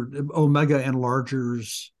have. They were Omega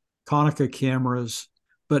enlargers, Konica cameras.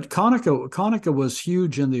 But Konica was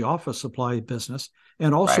huge in the office supply business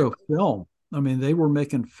and also Right. film. I mean, they were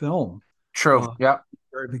making film True. Yep.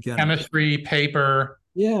 very beginning. Chemistry, paper.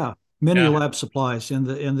 Yeah, mini Yeah. lab supplies in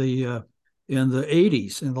the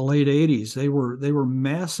 80s, in the late 80s. They were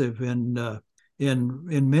massive in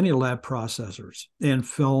mini lab processors and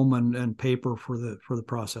film and paper for the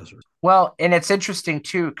processors. Well, and it's interesting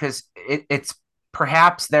too, because it's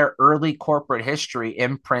perhaps their early corporate history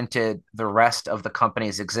imprinted the rest of the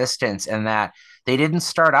company's existence, and that they didn't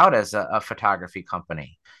start out as a photography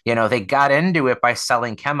company. They got into it by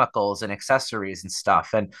selling chemicals and accessories and stuff.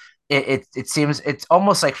 And it seems it's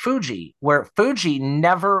almost like Fuji, where Fuji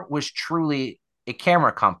never was truly a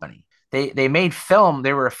camera company. They made film,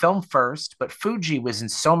 they were a film first, but Fuji was in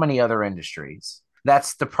so many other industries.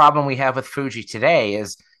 That's the problem we have with Fuji today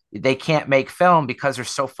is they can't make film because they're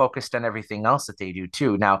so focused on everything else that they do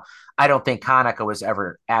too. Now, I don't think Konica was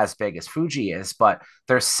ever as big as Fuji is, but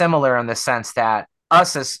they're similar in the sense that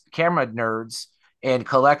us as camera nerds and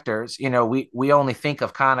collectors, we only think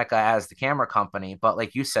of Konica as the camera company, but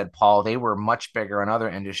like you said, Paul, they were much bigger in other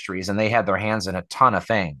industries and they had their hands in a ton of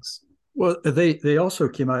things. Well, they also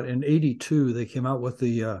came out in '82. They came out with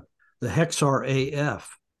the Hexar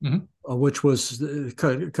AF, which was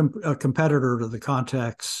a competitor to the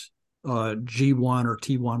Contax G1 or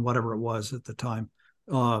T1, whatever it was at the time.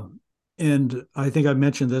 And I think I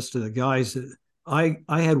mentioned this to the guys. I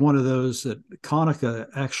had one of those that Konica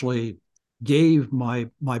actually gave my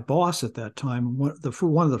boss at that time, one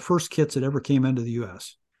of the first kits that ever came into the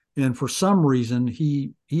U.S. And for some reason,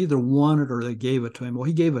 he either won it or they gave it to him. Well,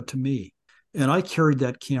 he gave it to me. And I carried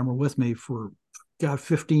that camera with me for,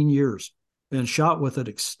 15 years and shot with it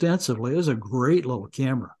extensively. It was a great little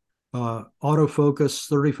camera. Autofocus,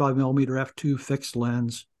 35 millimeter f2 fixed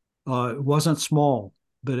lens. It wasn't small,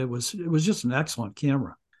 but it was just an excellent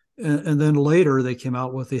camera. And then later they came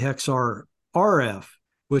out with the Hexar RF,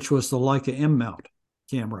 which was the Leica M mount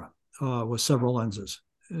camera with several lenses,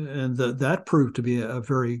 and that proved to be a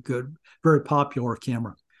very good, very popular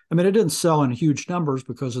camera. I mean, it didn't sell in huge numbers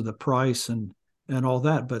because of the price and all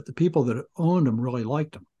that, but the people that owned them really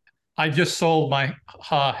liked them. I just sold my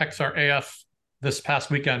Hexar AF this past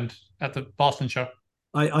weekend at the Boston show.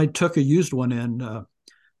 I took a used one in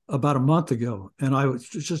about a month ago, and I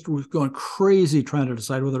was going crazy trying to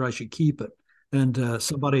decide whether I should keep it. And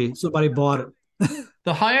somebody bought it.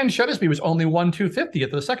 The high end shutter speed was only 1/250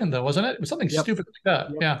 at the second, though, wasn't it? It was something stupid like that.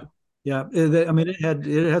 Yep. Yeah. Yeah, I mean,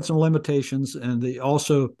 it had some limitations, and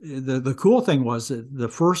the cool thing was that the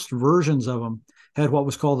first versions of them had what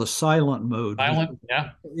was called the silent mode. Silent, yeah.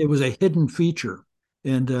 It was a hidden feature,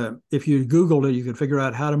 and if you Googled it, you could figure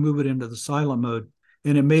out how to move it into the silent mode,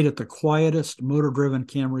 and it made it the quietest motor-driven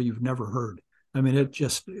camera you've never heard. I mean, it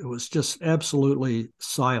was just absolutely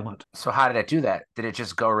silent. So how did it do that? Did it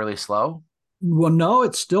just go really slow? Well, no,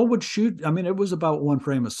 it still would shoot. I mean, it was about one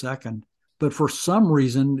frame a second, but for some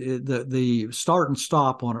reason, the start and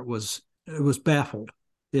stop on it was baffled.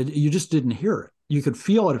 You just didn't hear it. You could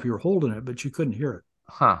feel it if you were holding it, but you couldn't hear it.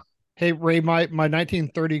 Huh. Hey, Ray, my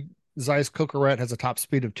 1930 Zeiss Coquerette has a top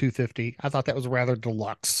speed of 250. I thought that was rather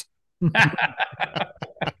deluxe.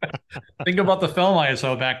 Think about the film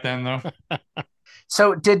ISO back then, though.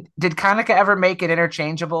 So did Konica ever make an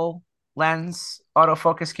interchangeable lens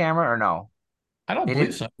autofocus camera or no? I don't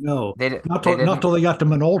believe so. No, they did, not till they got to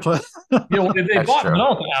Minolta. They bought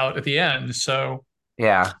Minolta out at the end, so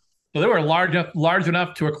yeah. So they were large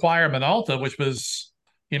enough to acquire Minolta, which was,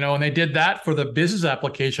 and they did that for the business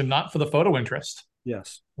application, not for the photo interest.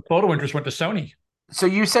 Yes, the photo interest went to Sony. So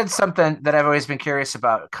you said something that I've always been curious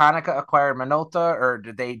about. Konica acquired Minolta, or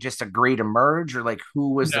did they just agree to merge, or like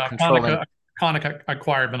who was the controlling? Konica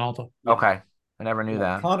acquired Minolta. Okay, I never knew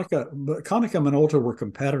that. Konica and Minolta were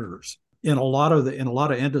competitors in a lot of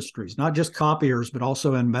industries, not just copiers, but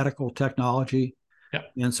also in medical technology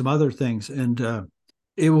and some other things. And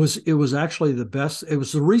it was actually the best. It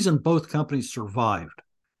was the reason both companies survived,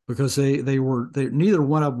 because they neither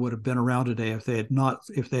one of them would have been around today if they had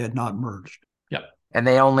not merged. Yep. And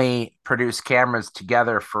they only produced cameras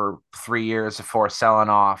together for 3 years before selling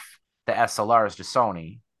off the SLRs to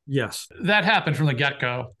Sony. Yes. That happened from the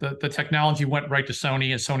get-go. The technology went right to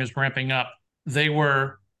Sony as Sony's ramping up. They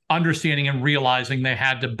were understanding and realizing they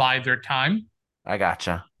had to bide their time. I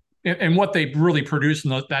gotcha. And what they really produced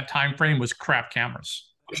in that time frame was crap cameras.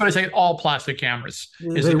 Should I say all plastic cameras?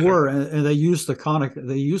 They were, and they used the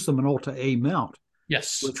Minolta A mount.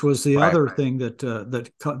 Yes. Which was the other thing that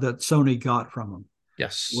Sony got from them.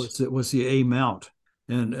 Yes. Was the A mount,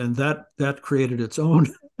 and that created its own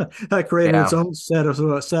its own set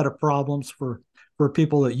of problems for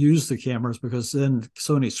people that use the cameras, because then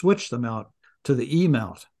Sony switched them out to the E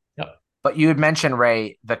mount. Yep. But you had mentioned,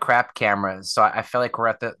 Ray, the crap cameras. So I feel like we're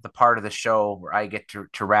at the part of the show where I get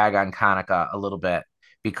to rag on Konica a little bit,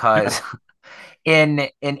 because in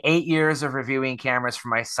 8 years of reviewing cameras for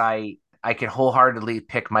my site, I could wholeheartedly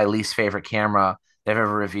pick my least favorite camera they've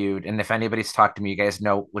ever reviewed. And if anybody's talked to me, you guys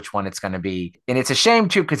know which one it's going to be. And it's a shame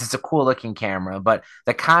too, because it's a cool looking camera, but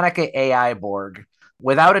the Konica AI Borg,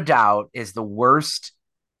 without a doubt, is the worst.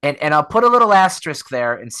 And I'll put a little asterisk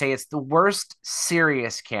there and say it's the worst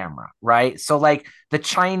serious camera, right? So like the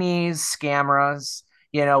Chinese cameras,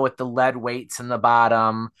 with the lead weights in the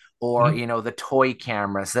bottom, or, the toy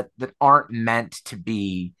cameras that aren't meant to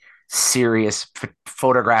be serious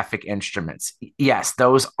photographic instruments. Yes,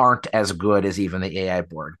 those aren't as good as even the AI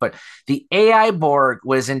Borg, but the AI Borg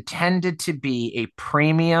was intended to be a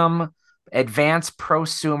premium advanced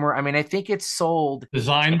prosumer. I mean, I think it's sold,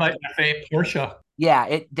 designed by FA Porsche.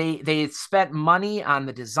 Yeah, they spent money on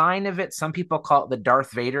the design of it. Some people call it the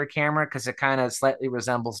Darth Vader camera because it kind of slightly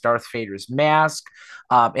resembles Darth Vader's mask.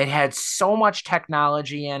 It had so much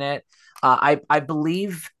technology in it. I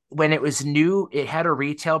believe when it was new, it had a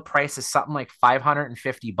retail price of something like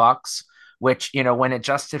 $550, which, when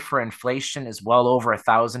adjusted for inflation, is well over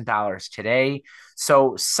 $1,000 today.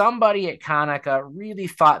 So somebody at Konica really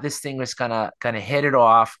thought this thing was gonna hit it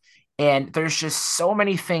off. And there's just so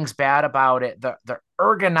many things bad about it. The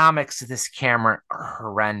ergonomics of this camera are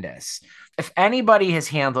horrendous. If anybody has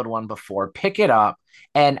handled one before, pick it up.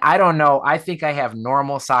 And I don't know, I think I have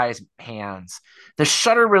normal size hands. The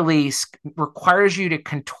shutter release requires you to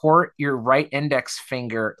contort your right index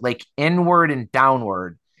finger like inward and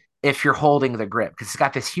downward if you're holding the grip, because it's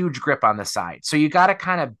got this huge grip on the side. So you got to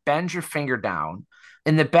kind of bend your finger down.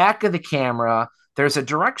 In the back of the camera, there's a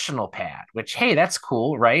directional pad, which, hey, that's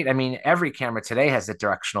cool, right? I mean, every camera today has a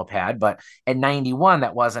directional pad, but in 91,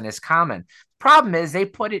 that wasn't as common. Problem is, they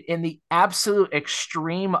put it in the absolute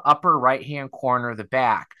extreme upper right-hand corner of the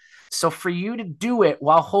back. So for you to do it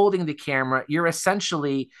while holding the camera, you're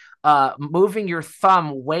essentially moving your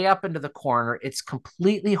thumb way up into the corner. It's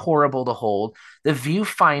completely horrible to hold. The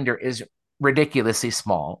viewfinder is ridiculously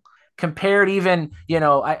small compared even,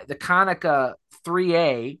 the Konica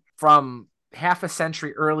 3A from half a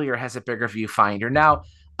century earlier has a bigger viewfinder. Now,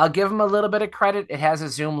 I'll give them a little bit of credit. It has a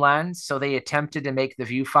zoom lens, so they attempted to make the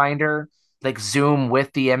viewfinder like zoom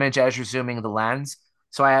with the image as you're zooming the lens.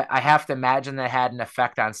 So I have to imagine that had an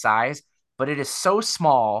effect on size, but it is so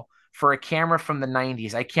small for a camera from the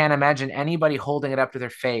 90s. I can't imagine anybody holding it up to their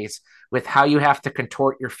face with how you have to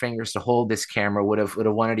contort your fingers to hold this camera would have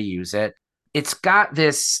wanted to use it. It's got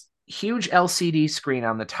this huge LCD screen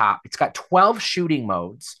on the top. It's got 12 shooting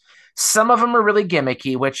modes. Some of them are really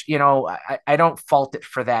gimmicky, which, I don't fault it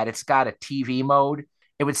for that. It's got a TV mode.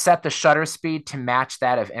 It would set the shutter speed to match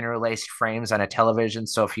that of interlaced frames on a television.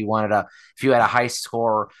 So if you had a high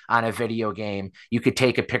score on a video game, you could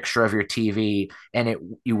take a picture of your TV and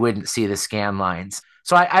you wouldn't see the scan lines.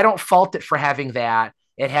 So I don't fault it for having that.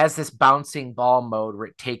 It has this bouncing ball mode where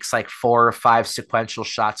it takes like 4 or 5 sequential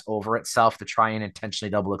shots over itself to try and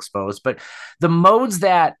intentionally double expose. But the modes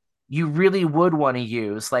that you really would want to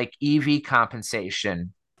use, like EV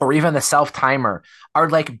compensation or even the self timer, are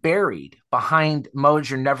like buried behind modes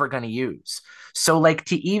you're never going to use. So like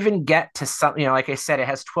to even get to some, like I said, it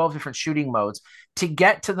has 12 different shooting modes. To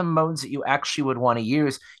get to the modes that you actually would want to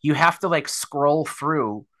use, you have to like scroll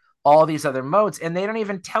through all these other modes, and they don't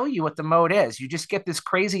even tell you what the mode is. You just get this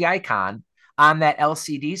crazy icon on that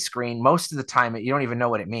LCD screen. Most of the time, you don't even know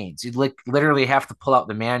what it means. You'd literally have to pull out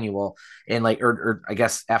the manual and or I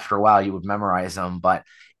guess after a while you would memorize them. But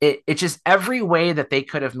it's just every way that they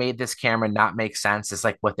could have made this camera not make sense is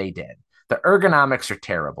like what they did. The ergonomics are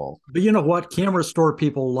terrible. But you know what? Camera store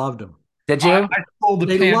people loved them. Did you? I sold the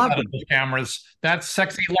They pants loved out of them. those cameras. That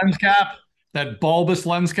sexy lens cap, that bulbous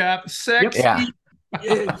lens cap, sexy. Yeah.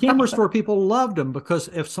 Camera store people loved them because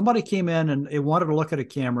if somebody came in and they wanted to look at a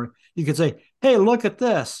camera, you could say, "Hey, look at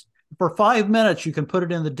this." For 5 minutes, you can put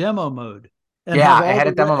it in the demo mode, and Yeah, I had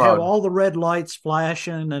a demo have mode. all the red lights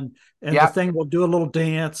flashing, and Yep. the thing will do a little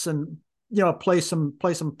dance and play some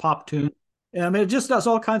pop tune. I mean, it just does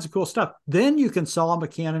all kinds of cool stuff. Then you can sell them a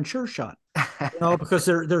Canon Sure Shot, because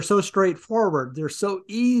they're so straightforward, they're so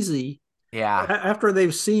easy. Yeah. After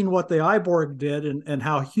they've seen what the iBorg did and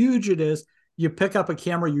how huge it is, you pick up a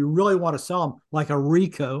camera you really want to sell them, like a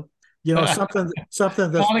Ricoh, something that's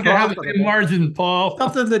Konica has a good margin, Paul.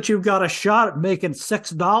 something that you've got a shot at making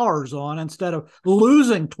 $6 on instead of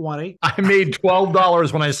losing 20. I made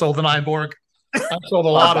 $12 when I sold an iBorg. I sold a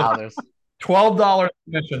lot of $12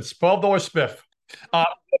 commissions, $12 spiff.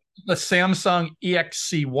 The Samsung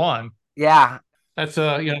EXC1. Yeah. That's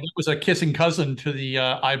it was a kissing cousin to the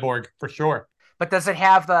iBorg for sure. But does it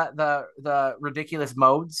have the ridiculous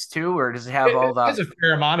modes too, or does it have all the? It has a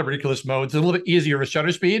fair amount of ridiculous modes. It's a little bit easier with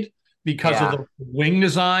shutter speed because of the wing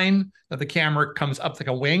design that the camera comes up like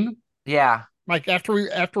a wing. Yeah. Mike, after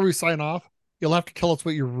we sign off, you'll have to tell us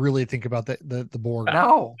what you really think about the Borg.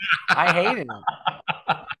 No, I hated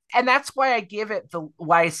it. And that's why I give it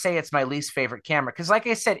why I say it's my least favorite camera. Because like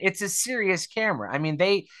I said, it's a serious camera. I mean,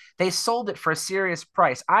 they sold it for a serious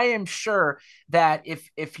price. I am sure that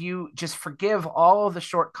if you just forgive all of the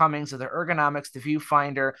shortcomings of the ergonomics, the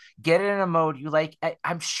viewfinder, get it in a mode you like,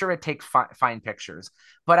 I'm sure it takes fine pictures.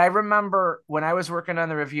 But I remember when I was working on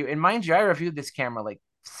the review, and mind you, I reviewed this camera like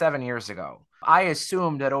 7 years ago. I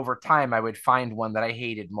assumed that over time I would find one that I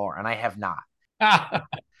hated more, and I have not.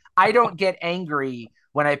 I don't get angry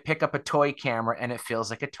when I pick up a toy camera and it feels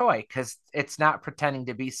like a toy because it's not pretending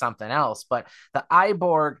to be something else. But the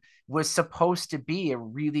iBorg was supposed to be a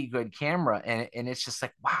really good camera. And it's just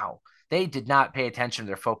like, wow, they did not pay attention to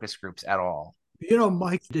their focus groups at all.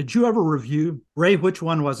 Mike, did you ever review, Ray, which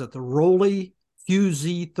one was it? The Rolly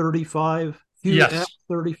QZ35? Yes.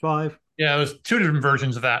 QF35? Yeah, there's 2 different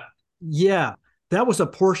versions of that. Yeah, that was a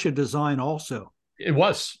Porsche design also. It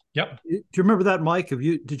was. Yep. Do you remember that, Mike?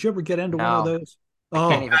 Did you ever get into one of those? I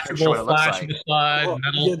can't even picture what it looks like. Side,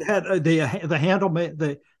 metal. It had the handle,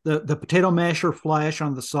 the potato masher flash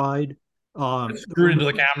on the side. Screwed into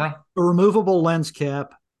the camera. A removable lens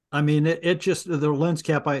cap. I mean, it just, the lens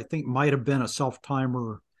cap, I think, might have been a self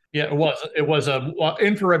timer. Yeah, it was. It was a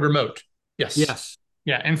infrared remote. Yes. Yes.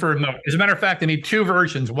 Yeah, infrared remote. As a matter of fact, they need 2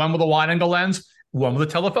 versions: one with a wide angle lens, one with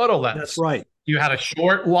a telephoto lens. That's right. You had a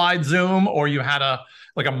short wide zoom, or you had a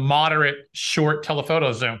moderate short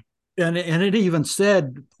telephoto zoom. And it even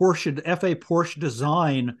said Porsche FA Porsche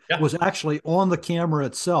design was actually on the camera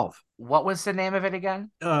itself. What was the name of it again?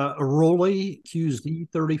 A Rolly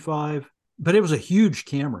QZ35, but it was a huge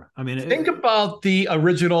camera. I mean, think about the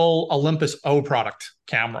original Olympus O product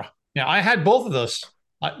camera. Yeah, I had both of those.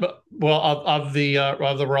 Of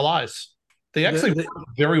the Relies, they actually work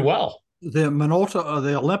very well. The Minolta,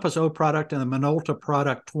 the Olympus O product, and the Minolta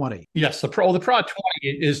Product 20. Yes, the Product 20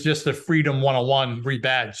 is just the Freedom 101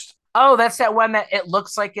 rebadged. Oh, that's that one that it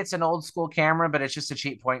looks like it's an old school camera, but it's just a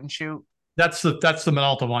cheap point and shoot. That's the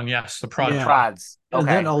Minolta one. Yes, the Prod. Yeah. Prods. Okay. And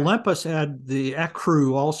then Olympus had the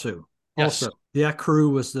Ecru also. Yes. The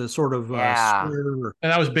Ecru was the sort of square,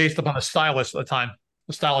 and that was based upon the stylus at the time.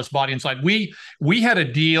 The stylus body inside. We had a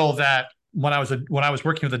deal that when I was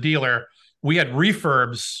working with a dealer, we had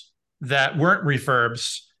refurbs that weren't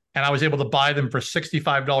refurbs, and I was able to buy them for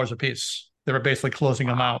 $65 a piece. They were basically closing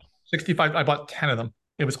them out. 65. I bought 10 of them.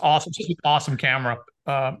 It was awesome. Just an awesome camera.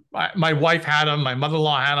 My wife had them. My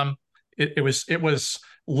mother-in-law had them. It was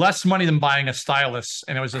less money than buying a stylus,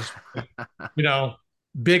 and it was just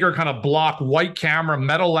bigger kind of block white camera,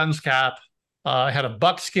 metal lens cap. Had a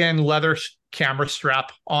buckskin leather camera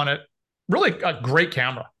strap on it. Really a great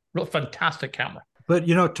camera. Real fantastic camera. But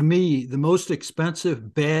to me, the most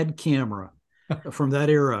expensive bad camera from that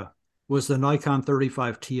era was the Nikon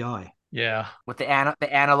 35 Ti. Yeah, with the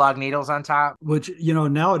analog needles on top, which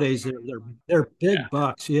nowadays they're big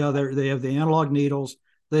bucks. Yeah, they have the analog needles.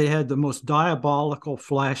 They had the most diabolical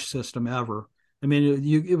flash system ever. I mean,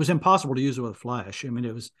 it was impossible to use it with a flash. I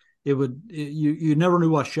mean, you never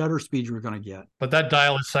knew what shutter speed you were going to get. But that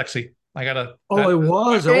dial is sexy. It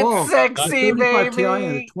was. It's sexy, the 35 Ti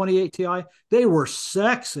and the 28 Ti, they were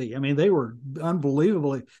sexy. I mean, they were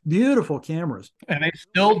unbelievably beautiful cameras, and they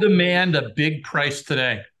still demand a big price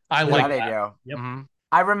today. I like that. Yep. Mm-hmm.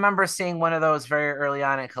 I remember seeing one of those very early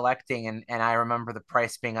on in collecting, and I remember the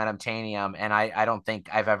price being unobtainium, and I don't think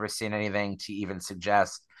I've ever seen anything to even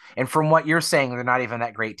suggest. And from what you're saying, they're not even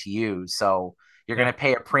that great to use. So you're going to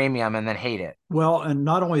pay a premium and then hate it. Well, and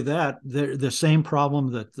not only that, the same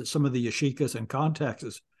problem that some of the Yashicas and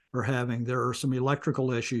Contexes are having. There are some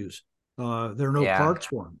electrical issues. There are no parts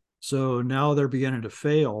for them. So now they're beginning to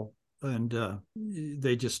fail, and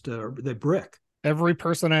they brick. Every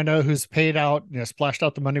person I know who's paid out, splashed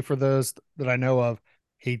out the money for those that I know of,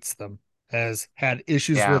 hates them, has had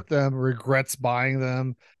issues with them, regrets buying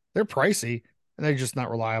them. They're pricey and they're just not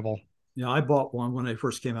reliable. Yeah, I bought one when they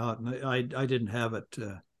first came out, and I didn't have it.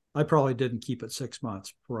 I probably didn't keep it 6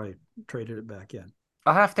 months before I traded it back in.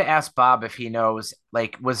 I'll have to ask Bob if he knows,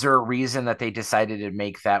 was there a reason that they decided to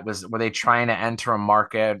make that? Were they trying to enter a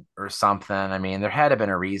market or something? I mean, there had to have been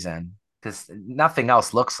a reason, because nothing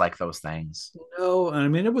else looks like those things. No, I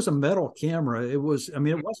mean, it was a metal camera. It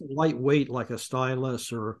wasn't lightweight like a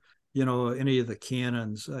stylus or, any of the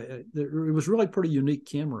Canons. It was really pretty unique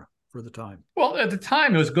camera for the time. Well, at the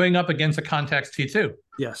time, it was going up against a Contax T2.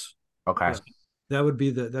 Yes. Okay. Yes. That'd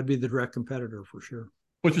be the direct competitor for sure.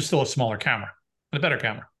 Which was still a smaller camera, but a better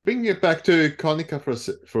camera. Bringing it back to Konica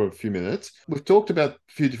for a few minutes, we've talked about a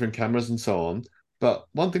few different cameras and so on. But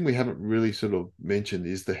one thing we haven't really sort of mentioned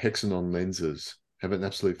is the Hexanon lenses have an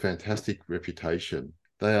absolute fantastic reputation.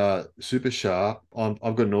 They are super sharp. I've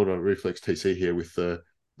got an Auto Reflex TC here with the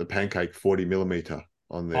Pancake 40mm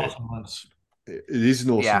on there. Awesome lens. It is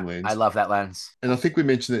an awesome lens. I love that lens. And I think we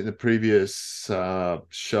mentioned it in the previous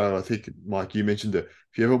show. I think, Mike, you mentioned it.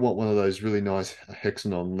 If you ever want one of those really nice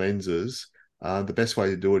Hexanon lenses, the best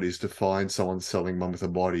way to do it is to find someone selling one with a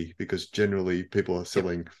body, because generally people are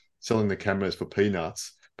selling the cameras for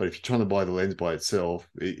peanuts. But if you're trying to buy the lens by itself,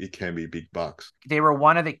 it can be big bucks. They were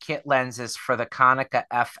one of the kit lenses for the Konica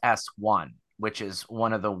FS1, which is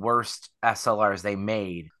one of the worst SLRs they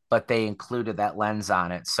made, but they included that lens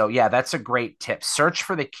on it. So yeah, that's a great tip. Search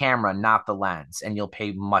for the camera, not the lens, and you'll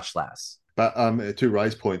pay much less. But to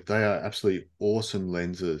Ray's point, they are absolutely awesome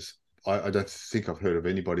lenses. I don't think I've heard of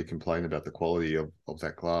anybody complain about the quality of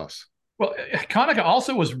that glass. Well, Konica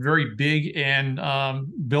also was very big in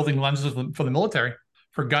building lenses for the military,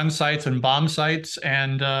 for gun sights and bomb sights.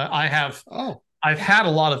 And I've had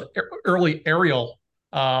a lot of early aerial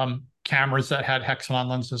cameras that had Hexanon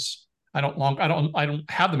lenses. I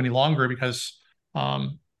don't have them any longer because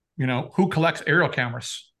who collects aerial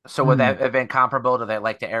cameras? So would that have been comparable to the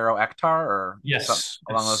Aero Ektar or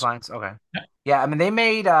along those lines? Okay. Yeah. I mean, they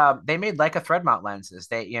made Leica thread mount lenses.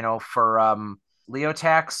 They, for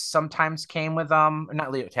Leotax sometimes came with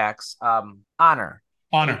not Leotax, Honor.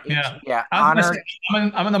 Honor. Honor.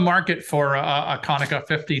 I'm in the market for a Konica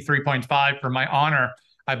 50 3.5 for my Honor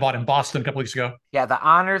I bought in Boston a couple weeks ago. Yeah, the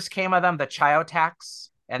Honors came with them, the Chiotax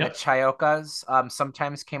and the Chiokas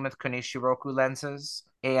sometimes came with Konishiroku lenses.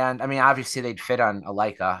 And I mean, obviously they'd fit on a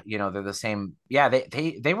Leica, they're the same. Yeah,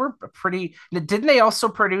 they were pretty. Didn't they also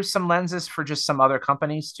produce some lenses for just some other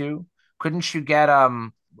companies too? Couldn't you get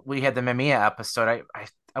we had the Mamiya episode.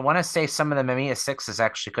 I want to say some of the Mamiya sixes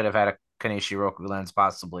actually could have had a Konishiroku lens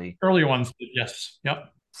possibly. Earlier ones, yes.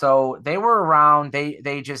 Yep. So they were around. They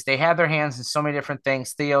had their hands in so many different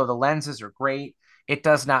things. Theo, the lenses are great. It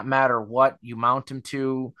does not matter what you mount them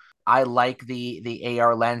to. I like the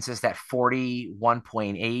AR lenses, that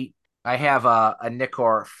 41.8. I have a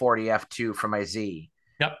Nikkor 40 f2 for my Z.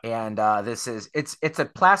 Yep. And it's a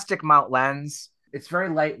plastic mount lens. It's very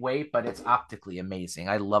lightweight, but it's optically amazing.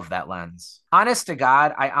 I love that lens. Honest to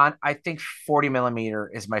God, I think 40 millimeter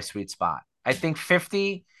is my sweet spot. I think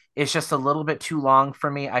 50 is just a little bit too long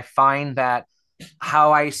for me. I find that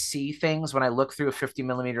how I see things when I look through a 50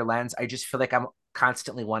 millimeter lens, I just feel like I'm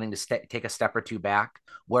constantly wanting to take a step or two back.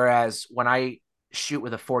 Whereas when I shoot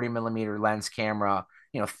with a 40 millimeter lens camera,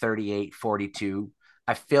 38, 42,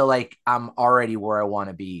 I feel like I'm already where I want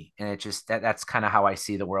to be. And it just, that's kind of how I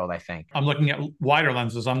see the world, I think. I'm looking at wider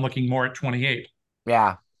lenses. I'm looking more at 28.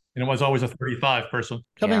 Yeah. And it was always a 35 person.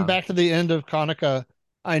 Coming back to the end of Konica,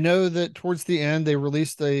 I know that towards the end they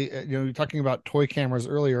released you're talking about toy cameras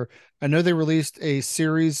earlier. I know they released a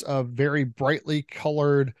series of very brightly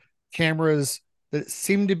colored cameras that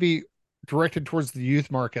seem to be directed towards the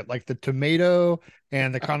youth market, like the Tomato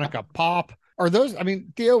and the Konica Pop. Are those? I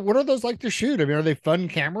mean, Theo, what are those like to shoot? I mean, are they fun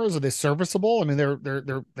cameras? Are they serviceable? I mean,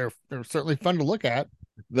 they're certainly fun to look at.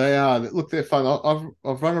 They are. Look, they're fun.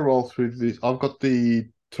 I've run a roll through this. I've got the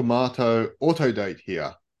Tomato Auto Date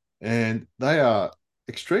here, and they are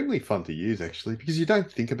extremely fun to use actually, because you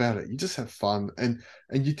don't think about it. You just have fun, and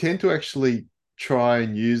you tend to actually try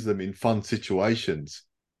and use them in fun situations,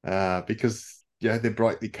 because they're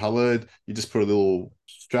brightly colored. You just put a little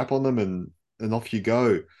strap on them, and off you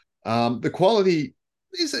go. The quality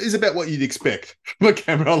is about what you'd expect from a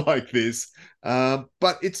camera like this,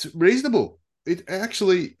 but it's reasonable. It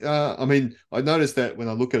actually, I mean, I noticed that when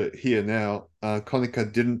I look at it here now,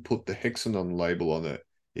 Konica didn't put the Hexanon label on it.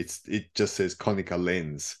 It just says Konica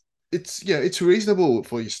lens. It's reasonable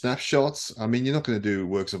for your snapshots. I mean, you're not going to do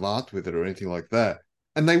works of art with it or anything like that.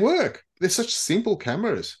 And they work. They're such simple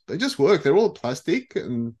cameras. They just work. They're all plastic.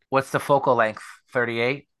 And what's the focal length?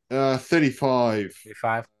 38? 35.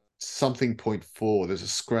 35. Something 0.4. There's a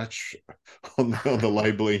scratch on the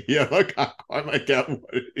labeling here. I can't quite make out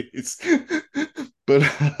what it is, but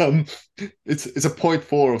it's a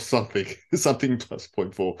 0.4 or something plus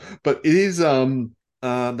 0.4. But it is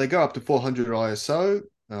they go up to 400 ISO.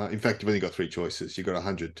 In fact, you've only got three choices. You've got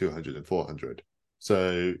 100, 200, and 400.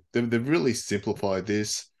 So they've really simplified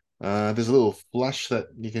this. There's a little flash that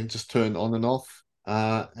you can just turn on and off,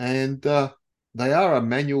 and they are a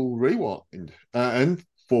manual rewind and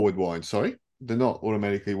forward wind. Sorry, they're not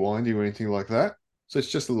automatically winding or anything like that. So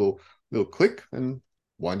it's just a little click and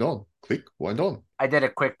wind on, click, wind on. I did a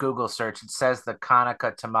quick Google search. It says the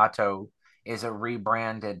Konica Tomato is a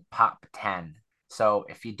rebranded Pop 10. So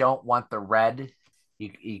if you don't want the red, you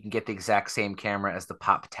can get the exact same camera as the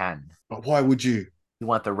Pop 10. But why would you? You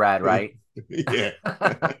want the red, right? Yeah.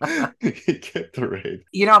 Get the red.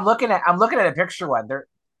 I'm looking at a picture one.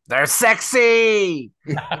 They're sexy.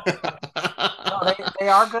 No, they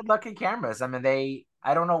are good looking cameras. I mean,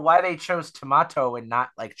 I don't know why they chose tomato and not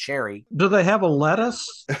like cherry. Do they have a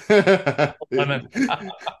lettuce? Lemon.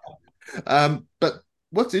 But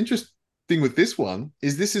what's interesting with this one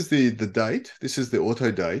is this is the date. This is the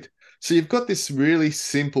auto date. So you've got this really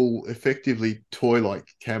simple, effectively toy-like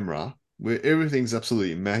camera where everything's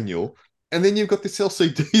absolutely manual. And then you've got this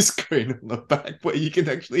LCD screen on the back where you can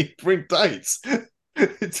actually print dates.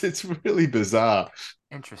 It's really bizarre.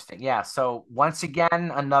 Interesting. Yeah. So once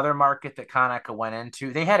again, another market that Konica went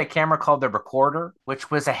into. They had a camera called the Recorder, which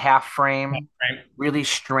was a half frame, really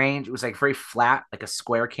strange. It was like very flat, like a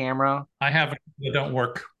square camera. I have they don't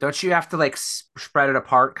work. Don't you have to like spread it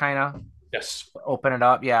apart, kind of? Yes. Open it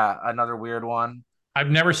up. Yeah. Another weird one. I've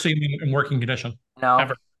never seen them in working condition. No.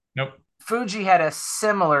 Ever. Nope. Fuji had a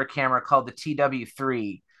similar camera called the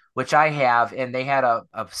TW3, which I have, and they had a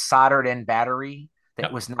soldered in battery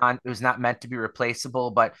that was not meant to be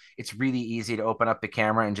replaceable, but it's really easy to open up the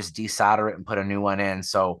camera and just desolder it and put a new one in.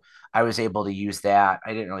 So I was able to use that.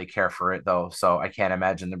 I didn't really care for it though, so I can't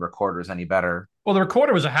imagine the Recorder is any better. Well, the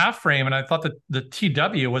Recorder was a half frame, and I thought that the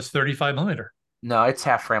TW was 35 millimeter. No, it's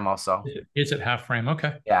half frame also. Is it half frame?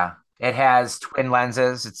 Okay. Yeah, it has twin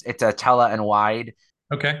lenses. It's a tele and wide.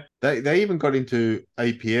 Okay. They even got into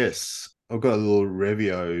APS. I've got a little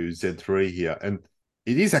Revio Z3 here, and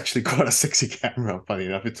it is actually quite a sexy camera. Funny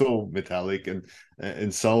enough, it's all metallic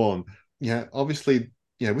and so on. Yeah, obviously,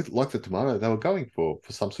 with like the Tomato, they were going for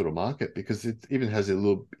some sort of market because it even has a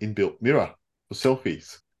little inbuilt mirror for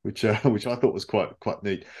selfies, which which I thought was quite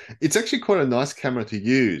neat. It's actually quite a nice camera to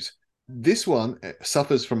use. This one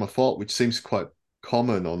suffers from a fault which seems quite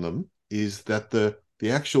common on them, is that the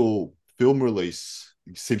actual film release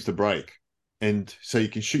seems to break, and so you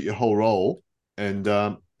can shoot your whole roll, and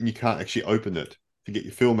you can't actually open it to get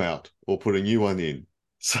your film out or put a new one in.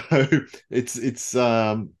 So it's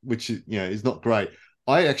which is not great.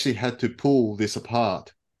 I actually had to pull this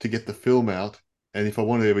apart to get the film out. And if I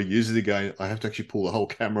want to ever use it again, I have to actually pull the whole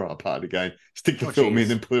camera apart again, stick the film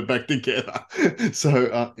in and put it back together.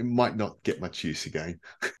 So it might not get much use again.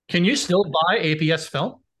 Can you still buy APS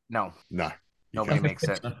film? No. No. Nobody makes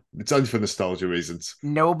it. It's only for nostalgia reasons.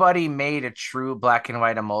 Nobody made a true black and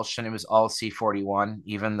white emulsion. It was all C41.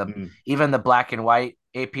 Even the black and white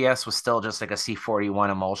APS was still just like a C41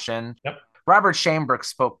 emulsion. Yep. Robert Shambrick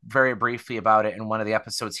spoke very briefly about it in one of the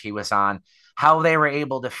episodes he was on, how they were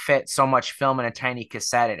able to fit so much film in a tiny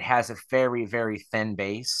cassette. It has a very, very thin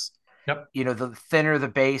base. Yep. The thinner the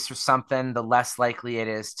base or something, the less likely it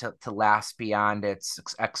is to last beyond its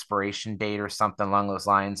expiration date or something along those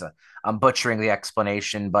lines. I'm butchering the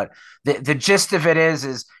explanation, but the gist of it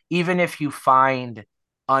is even if you find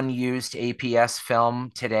unused APS film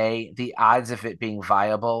today, the odds of it being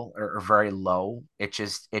viable are very low. It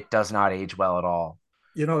does not age well at all.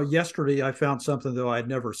 Yesterday I found something though I'd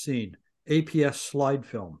never seen. APS slide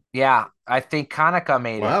film. Yeah, I think Konica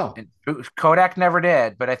made Wow. it. And Kodak never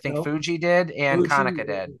did, but I think Fuji did and Fuji, Konica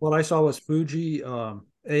did. What I saw was Fuji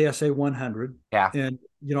ASA 100. Yeah. And,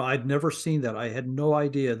 I'd never seen that. I had no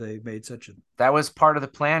idea they made such a... That was part of the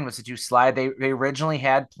plan, was to do slide. They originally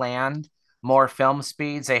had planned more film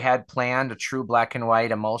speeds. They had planned a true black and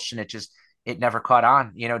white emulsion. It never caught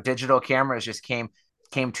on. Digital cameras just came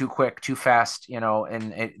too quick, too fast, and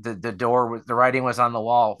the writing was on the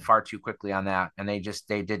wall far too quickly on that. And they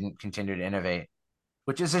didn't continue to innovate,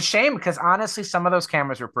 which is a shame because honestly, some of those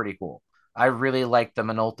cameras were pretty cool. I really like the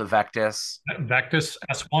Minolta Vectis. Vectis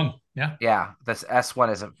S1. Yeah. Yeah. This S1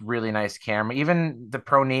 is a really nice camera. Even the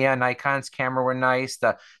Pronia Nikon's camera were nice.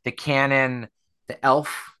 The Canon, the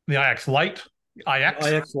ELF. The IX Lite.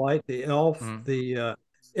 IX Lite, the ELF, the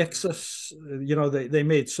Ixus. They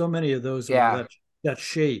made so many of those. Yeah. That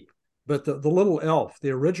shape, but the little ELF,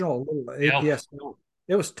 the original little APS ELF,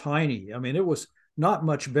 it was tiny. I mean, it was not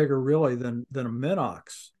much bigger really than a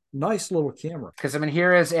Minox. Nice little camera. Because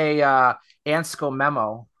here is a Ansco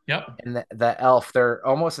memo. Yep. And the ELF, they're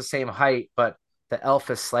almost the same height, but the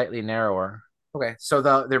ELF is slightly narrower. Okay, so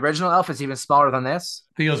the original ELF is even smaller than this.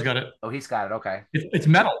 Theo's got it. Oh, he's got it. Okay, it's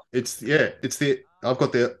metal. I've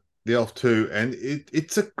got the ELF too, and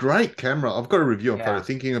it's a great camera. I've got a review on photo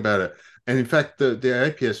thinking about it. And in fact, the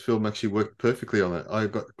APS film actually worked perfectly on it. I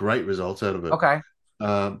got great results out of it. Okay.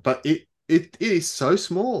 But it is so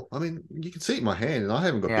small. I mean, you can see it in my hand, and I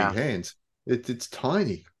haven't got big hands. It's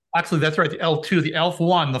tiny. Actually, that's right. The L2, the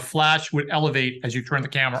ELF1, the flash would elevate as you turn the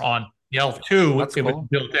camera on. The ELF2, it was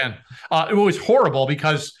built in. It was horrible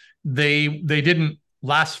because they didn't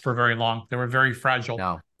last for very long. They were very fragile.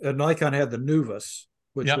 No. And Nikon had the Nuvus,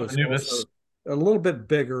 which was also a little bit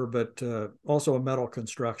bigger, but also a metal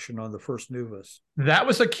construction on the first Nuvus. That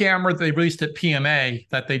was a camera they released at PMA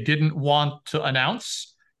that they didn't want to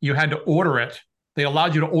announce. You had to order it. They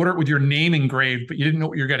allowed you to order it with your name engraved, but you didn't know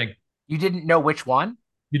what you're getting. You didn't know which one?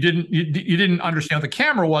 You didn't understand what the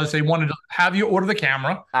camera was. They wanted to have you order the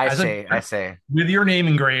camera. I see. With your name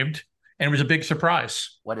engraved, and it was a big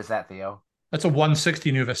surprise. What is that, Theo? That's a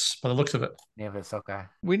 160 Nuvus by the looks of it. Nuvus, okay.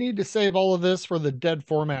 We need to save all of this for the dead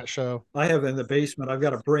format show. I have in the basement. I've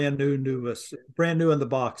got a brand new Nuvus, brand new in the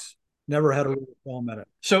box. Never had a little film in it.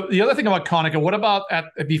 So the other thing about Konica, what about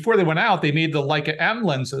before they went out, they made the Leica M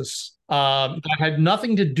lenses that had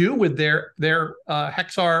nothing to do with their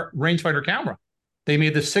Hexar rangefinder camera. They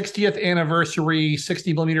made the 60th anniversary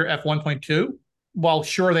 60 millimeter f1.2. While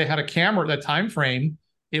sure they had a camera at that time frame,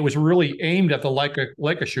 it was really aimed at the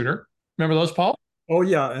Leica shooter. Remember those, Paul? Oh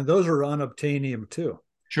yeah, and those are unobtainium too.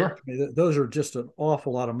 Sure. I mean, those are just an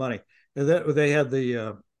awful lot of money. And they had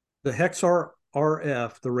the Hexar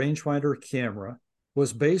RF, the rangefinder camera,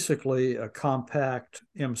 was basically a compact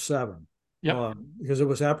M7. Yeah, because it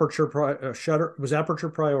was aperture shutter. It was aperture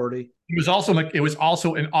priority. It was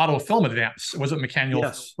also an auto film advance. It wasn't mechanical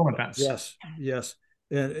film advance. Yes,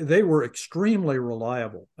 and they were extremely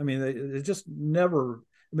reliable. I mean, they just never.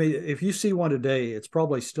 I mean, if you see one today, it's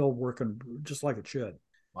probably still working just like it should.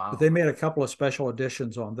 Wow. But they made a couple of special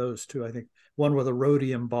editions on those too. I think one with a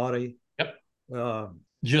rhodium body. Yep.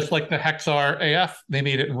 just like the Hexar AF. They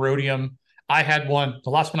made it in rhodium. I had one. The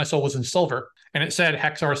last one I saw was in silver, and it said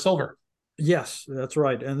Hexar silver. Yes, that's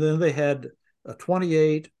right. And then they had a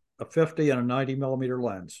 28, a 50, and a 90 millimeter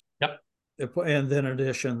lens. Yep. And then in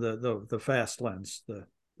addition, the fast lens, the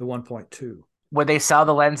 1.2. Would they sell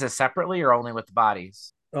the lenses separately or only with the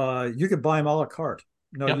bodies? You could buy them a la carte.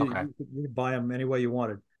 No, Yep. you could buy them any way you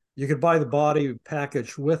wanted. You could buy the body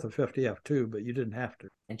package with a 50F too, but you didn't have to.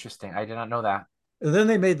 Interesting. I did not know that. And then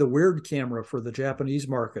they made the weird camera for the Japanese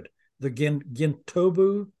market, the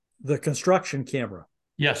Gintobu, the construction camera.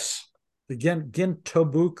 Yes. The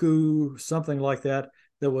Gintobuku, something like that.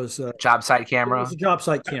 That was a job site camera. It was a job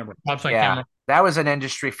site camera. Job site camera. That was an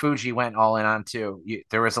industry Fuji went all in on too.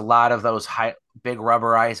 There was a lot of those big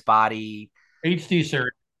rubberized body HD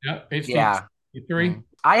series. Yeah. HD yeah. 3.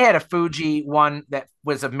 I had a Fuji one that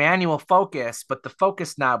was a manual focus, but the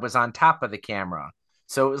focus knob was on top of the camera.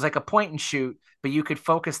 So it was like a point and shoot, but you could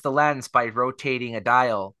focus the lens by rotating a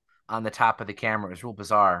dial on the top of the camera. It was real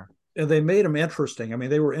bizarre. And they made them interesting. I mean,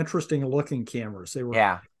 they were interesting looking cameras. They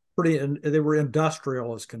were they were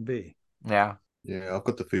industrial as can be. Yeah. Yeah, I've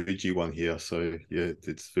got the Fuji one here, so yeah,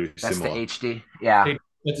 it's very similar. That's the HD. Yeah.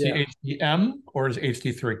 That's the HDM or is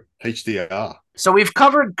HD3? HDR. So we've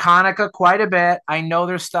covered Konica quite a bit. I know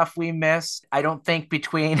there's stuff we missed. I don't think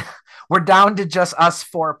we're down to just us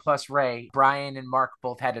four plus Ray. Brian and Mark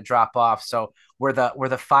both had to drop off. So we're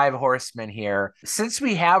the five horsemen here. Since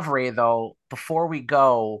we have Ray though, before we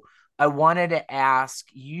go, I wanted to ask,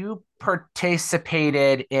 you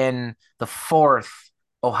participated in the 4th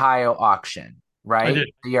Ohio auction, right? I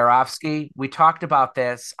did. The Yarovsky. We talked about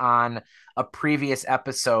this on a previous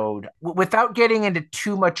episode. Without getting into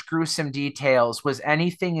too much gruesome details, was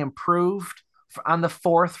anything improved on the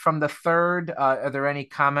 4th from the 3rd? Are there any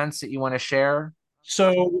comments that you want to share?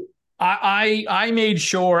 So I made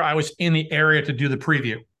sure I was in the area to do the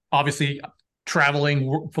preview. Obviously,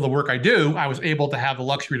 traveling for the work I do, I was able to have the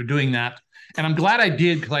luxury of doing that. And I'm glad I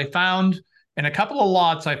did, because I found in a couple of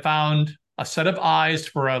lots, I found a set of eyes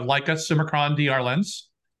for a Leica Summicron DR lens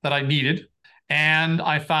that I needed. And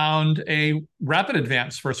I found a rapid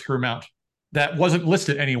advance for a screw mount that wasn't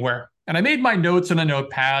listed anywhere. And I made my notes in a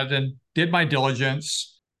notepad and did my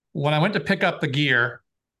diligence. When I went to pick up the gear,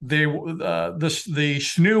 the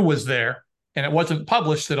SNU was there, and it wasn't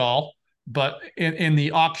published at all. But in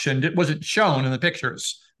the auction, it wasn't shown in the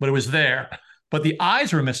pictures, but it was there. But the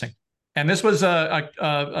eyes were missing. And this was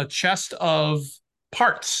a chest of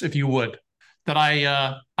parts, if you would, that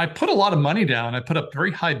I put a lot of money down. I put a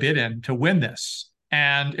very high bid in to win this,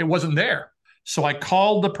 and it wasn't there. So I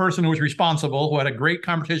called the person who was responsible, who had a great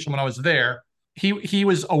conversation when I was there. He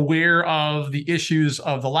was aware of the issues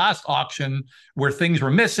of the last auction where things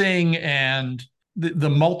were missing, and the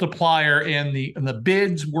multiplier and the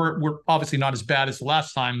bids were obviously not as bad as the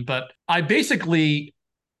last time. But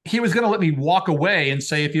he was going to let me walk away and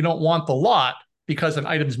say, if you don't want the lot because an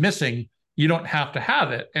item's missing, you don't have to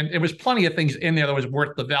have it. And it was plenty of things in there that was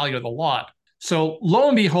worth the value of the lot. So lo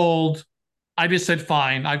and behold, I just said,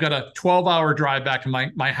 fine, I've got a 12-hour drive back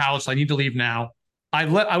to my house. I need to leave now.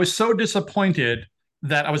 I was so disappointed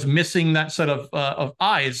that I was missing that set of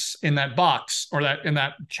eyes in that box, or in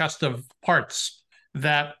that chest of parts,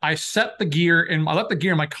 that I set the gear in. I left the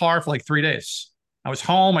gear in my car for like 3 days. I was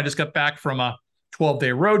home. I just got back from a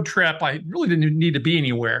 12-day road trip. I really didn't need to be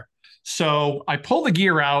anywhere. So I pull the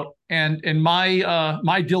gear out, and in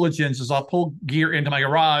my diligence is I'll pull gear into my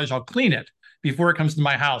garage. I'll clean it before it comes to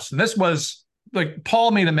my house. And this was, like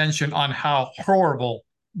Paul made a mention on how horrible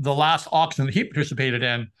the last auction that he participated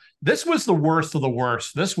in. This was the worst of the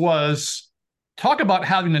worst. This was, talk about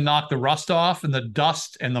having to knock the rust off and the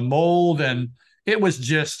dust and the mold, and it was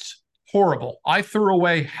just horrible. I threw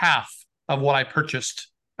away half of what I purchased,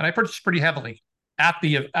 and I purchased pretty heavily at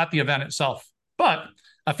the event itself. But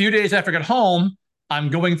a few days after I got home, I'm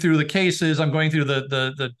going through the cases, I'm going through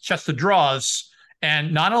the chest of drawers,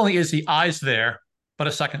 and not only is the eyes there, but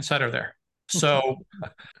a second set are there. So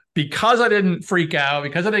because I didn't freak out,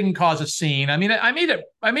 because I didn't cause a scene, I mean, I made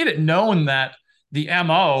it known that the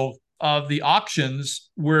MO of the auctions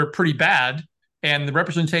were pretty bad, and the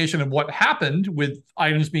representation of what happened with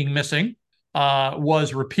items being missing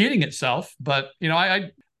was repeating itself. But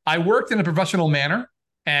I worked in a professional manner,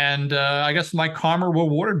 and I guess my karma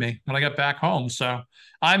rewarded me when I got back home. So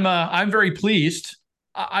I'm very pleased.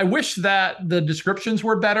 I wish that the descriptions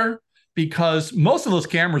were better, because most of those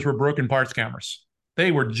cameras were broken parts cameras.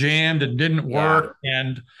 They were jammed and didn't work,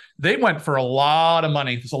 and they went for a lot of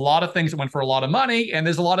money. There's a lot of things that went for a lot of money, and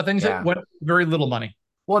there's a lot of things that went very little money.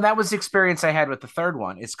 Well, that was the experience I had with the 3rd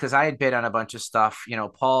one. It's because I had bid on a bunch of stuff.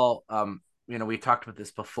 Paul, we talked about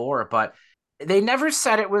this before, but They never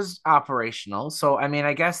said it was operational. So, I mean,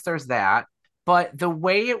 I guess there's that. But the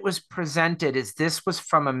way it was presented is this was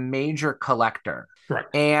from a major collector.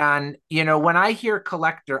 Correct. And, when I hear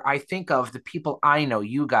collector, I think of the people I know,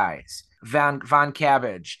 you guys, Von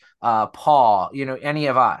Cabbage, Paul, any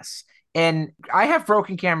of us. And I have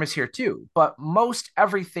broken cameras here too, but most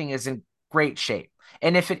everything is in great shape.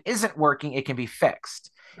 And if it isn't working, it can be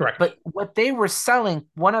fixed. Correct. But what they were selling,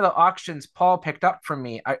 one of the auctions Paul picked up from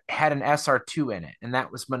me, I had an SR2 in it, and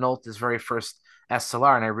that was Minolta's very first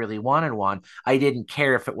SLR, and I really wanted one. I didn't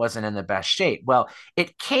care if it wasn't in the best shape. Well,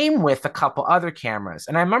 it came with a couple other cameras,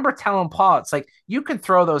 and I remember telling Paul, it's like, you can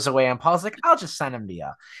throw those away, and Paul's like, I'll just send them to you.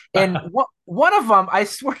 And one of them, I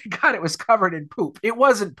swear to God, it was covered in poop. It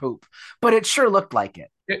wasn't poop, but it sure looked like it.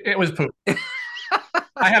 It was poop.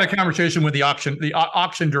 I had a conversation with the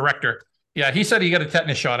auction director. Yeah, he said he got a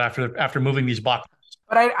tetanus shot after moving these boxes.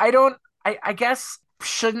 But I guess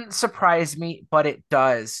shouldn't surprise me, but it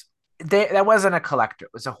does. That wasn't a collector.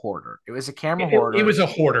 It was a hoarder. It was a camera hoarder. It was a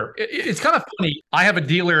hoarder. It's kind of funny. I have a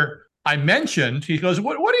dealer I mentioned. He goes,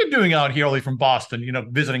 what are you doing out here early from Boston,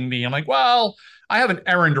 visiting me? I'm like, well, I have an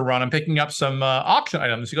errand to run. I'm picking up some auction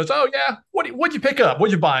items. He goes, oh, yeah. What'd you pick up?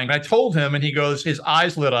 What'd you buy? And I told him, and he goes, his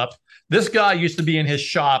eyes lit up. This guy used to be in his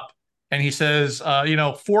shop, and he says,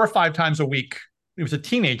 4 or 5 times a week. He was a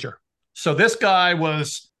teenager. So this guy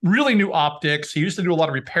was really new optics. He used to do a lot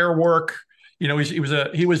of repair work.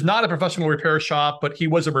 He was not a professional repair shop, but he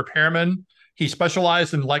was a repairman. He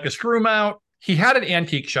specialized in like a screw mount. He had an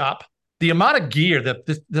antique shop. The amount of gear,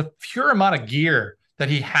 the pure amount of gear that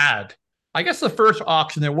he had, I guess the first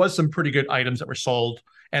auction, there was some pretty good items that were sold,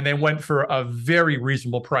 and they went for a very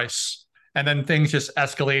reasonable price. And then things just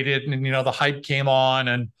escalated, and the hype came on,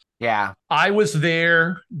 and yeah, I was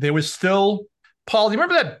there. There was still, Paul, do you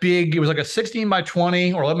remember that big, it was like a 16 by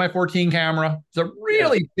 20 or 11 by 14 camera? It's a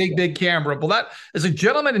really big camera. Well, that is a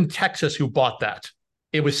gentleman in Texas who bought that.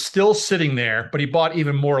 It was still sitting there, but he bought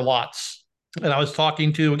even more lots. And I was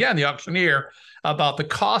talking to, again, the auctioneer about the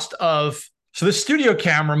cost of, so this studio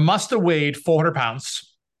camera must have weighed 400 pounds.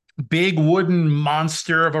 Big wooden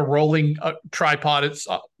monster of a rolling tripod. It's,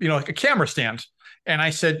 like a camera stand. And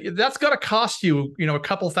I said, that's got to cost you, a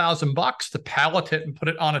couple $1,000 to pallet it and put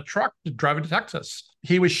it on a truck to drive it to Texas.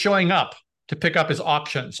 He was showing up to pick up his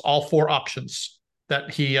auctions, all 4 auctions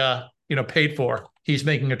that he, paid for. He's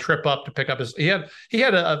making a trip up to pick up he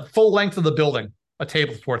had a full length of the building, a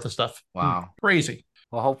table's worth of stuff. Wow. Crazy.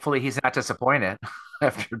 Well, hopefully he's not disappointed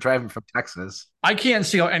after driving from Texas. I can't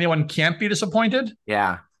see how anyone can't be disappointed.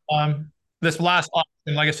 Yeah. This last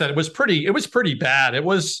auction, like I said, it was pretty bad. It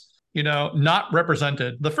was, not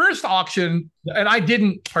represented. The first auction, and I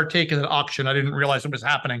didn't partake in an auction. I didn't realize it was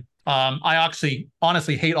happening. I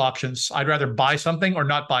honestly hate auctions. I'd rather buy something or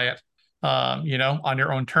not buy it, on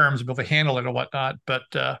your own terms, be able to handle it or whatnot.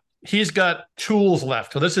 But he's got tools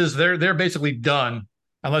left. So they're basically done,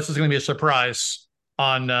 unless it's going to be a surprise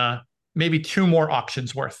on maybe 2 more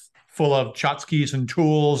auctions worth, full of tchotchkes and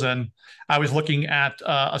tools. And I was looking at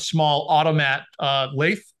a small automat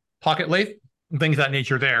lathe, pocket lathe, things of that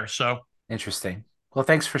nature there. So interesting. Well,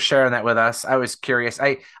 thanks for sharing that with us. I was curious.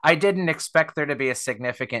 I didn't expect there to be a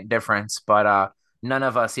significant difference, but none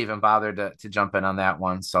of us even bothered to jump in on that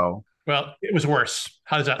one. So, well, it was worse.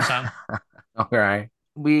 How does that sound? All right.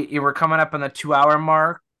 You were coming up on the 2-hour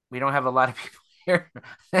mark. We don't have a lot of people here.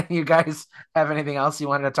 You guys have anything else you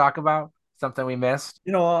wanted to talk about? Something we missed?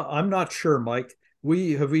 I'm not sure, Mike.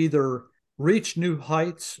 We have either reached new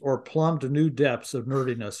heights or plumbed new depths of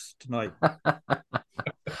nerdiness tonight. I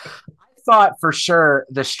thought for sure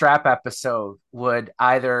the strap episode would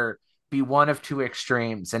either be one of 2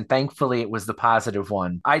 extremes, and thankfully it was the positive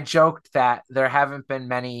one. I joked that there haven't been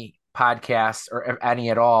many podcasts or any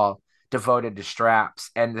at all devoted to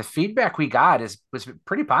straps, and the feedback we got was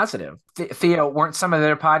pretty positive. Theo, weren't some of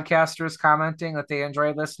their podcasters commenting that they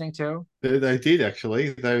enjoyed listening to? They did, actually.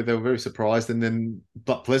 They were very surprised,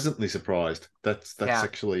 but pleasantly surprised. That's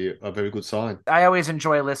actually a very good sign. I always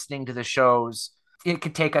enjoy listening to the shows. It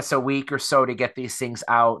could take us a week or so to get these things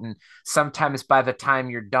out, and sometimes by the time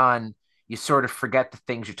you're done, you sort of forget the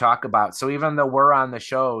things you talk about. So even though we're on the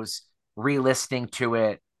shows, re-listening to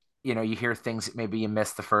it, you hear things that maybe you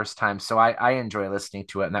missed the first time. So I enjoy listening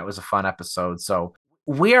to it, and that was a fun episode. So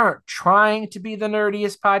we aren't trying to be the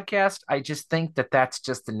nerdiest podcast. I just think that that's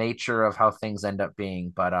just the nature of how things end up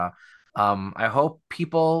being. But I hope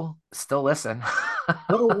people still listen.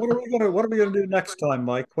 What are we gonna do next time,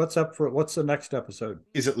 Mike? What's the next episode?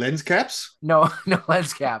 Is it lens caps? No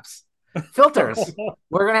lens caps. Filters.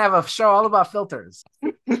 We're gonna have a show all about filters.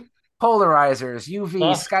 Polarizers,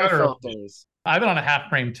 UV, sky filters. I've been on a half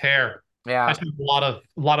frame tear. I Yeah. spent a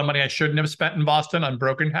lot of money I shouldn't have spent in Boston on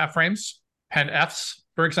broken half frames, pen Fs,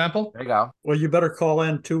 for example. There you go. Well, you better call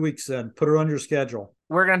in 2 weeks then. Put it on your schedule.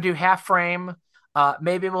 We're gonna do half frame.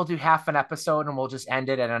 Maybe we'll do half an episode and we'll just end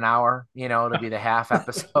it at an hour. It'll be the half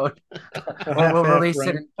episode. We'll release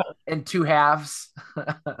it in two halves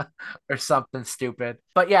or something stupid.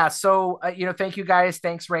 But yeah, so thank you guys.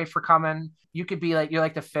 Thanks, Ray, for coming. You could be you're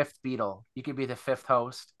like the fifth Beatle. You could be the fifth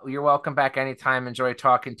host. You're welcome back anytime. Enjoy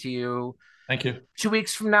talking to you. Thank you. 2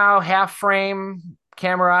 weeks from now, half frame,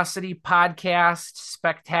 Camerosity podcast,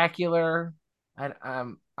 spectacular.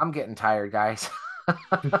 I'm getting tired, guys.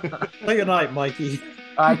 Say good night, Mikey.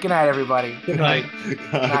 All right, good night, everybody. Good night. Good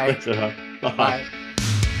night. Bye. Bye.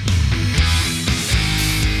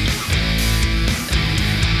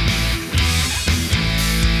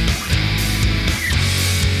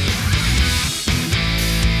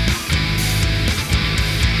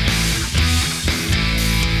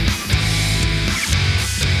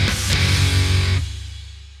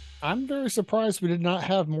 I'm very surprised we did not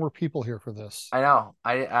have more people here for this. I know.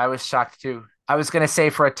 I was shocked too. I was gonna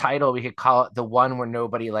say for a title we could call it the one where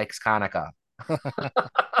nobody likes Konica.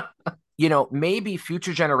 Maybe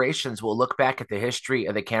future generations will look back at the history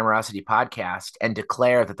of the Camerosity podcast and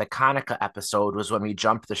declare that the Konica episode was when we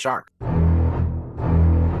jumped the shark.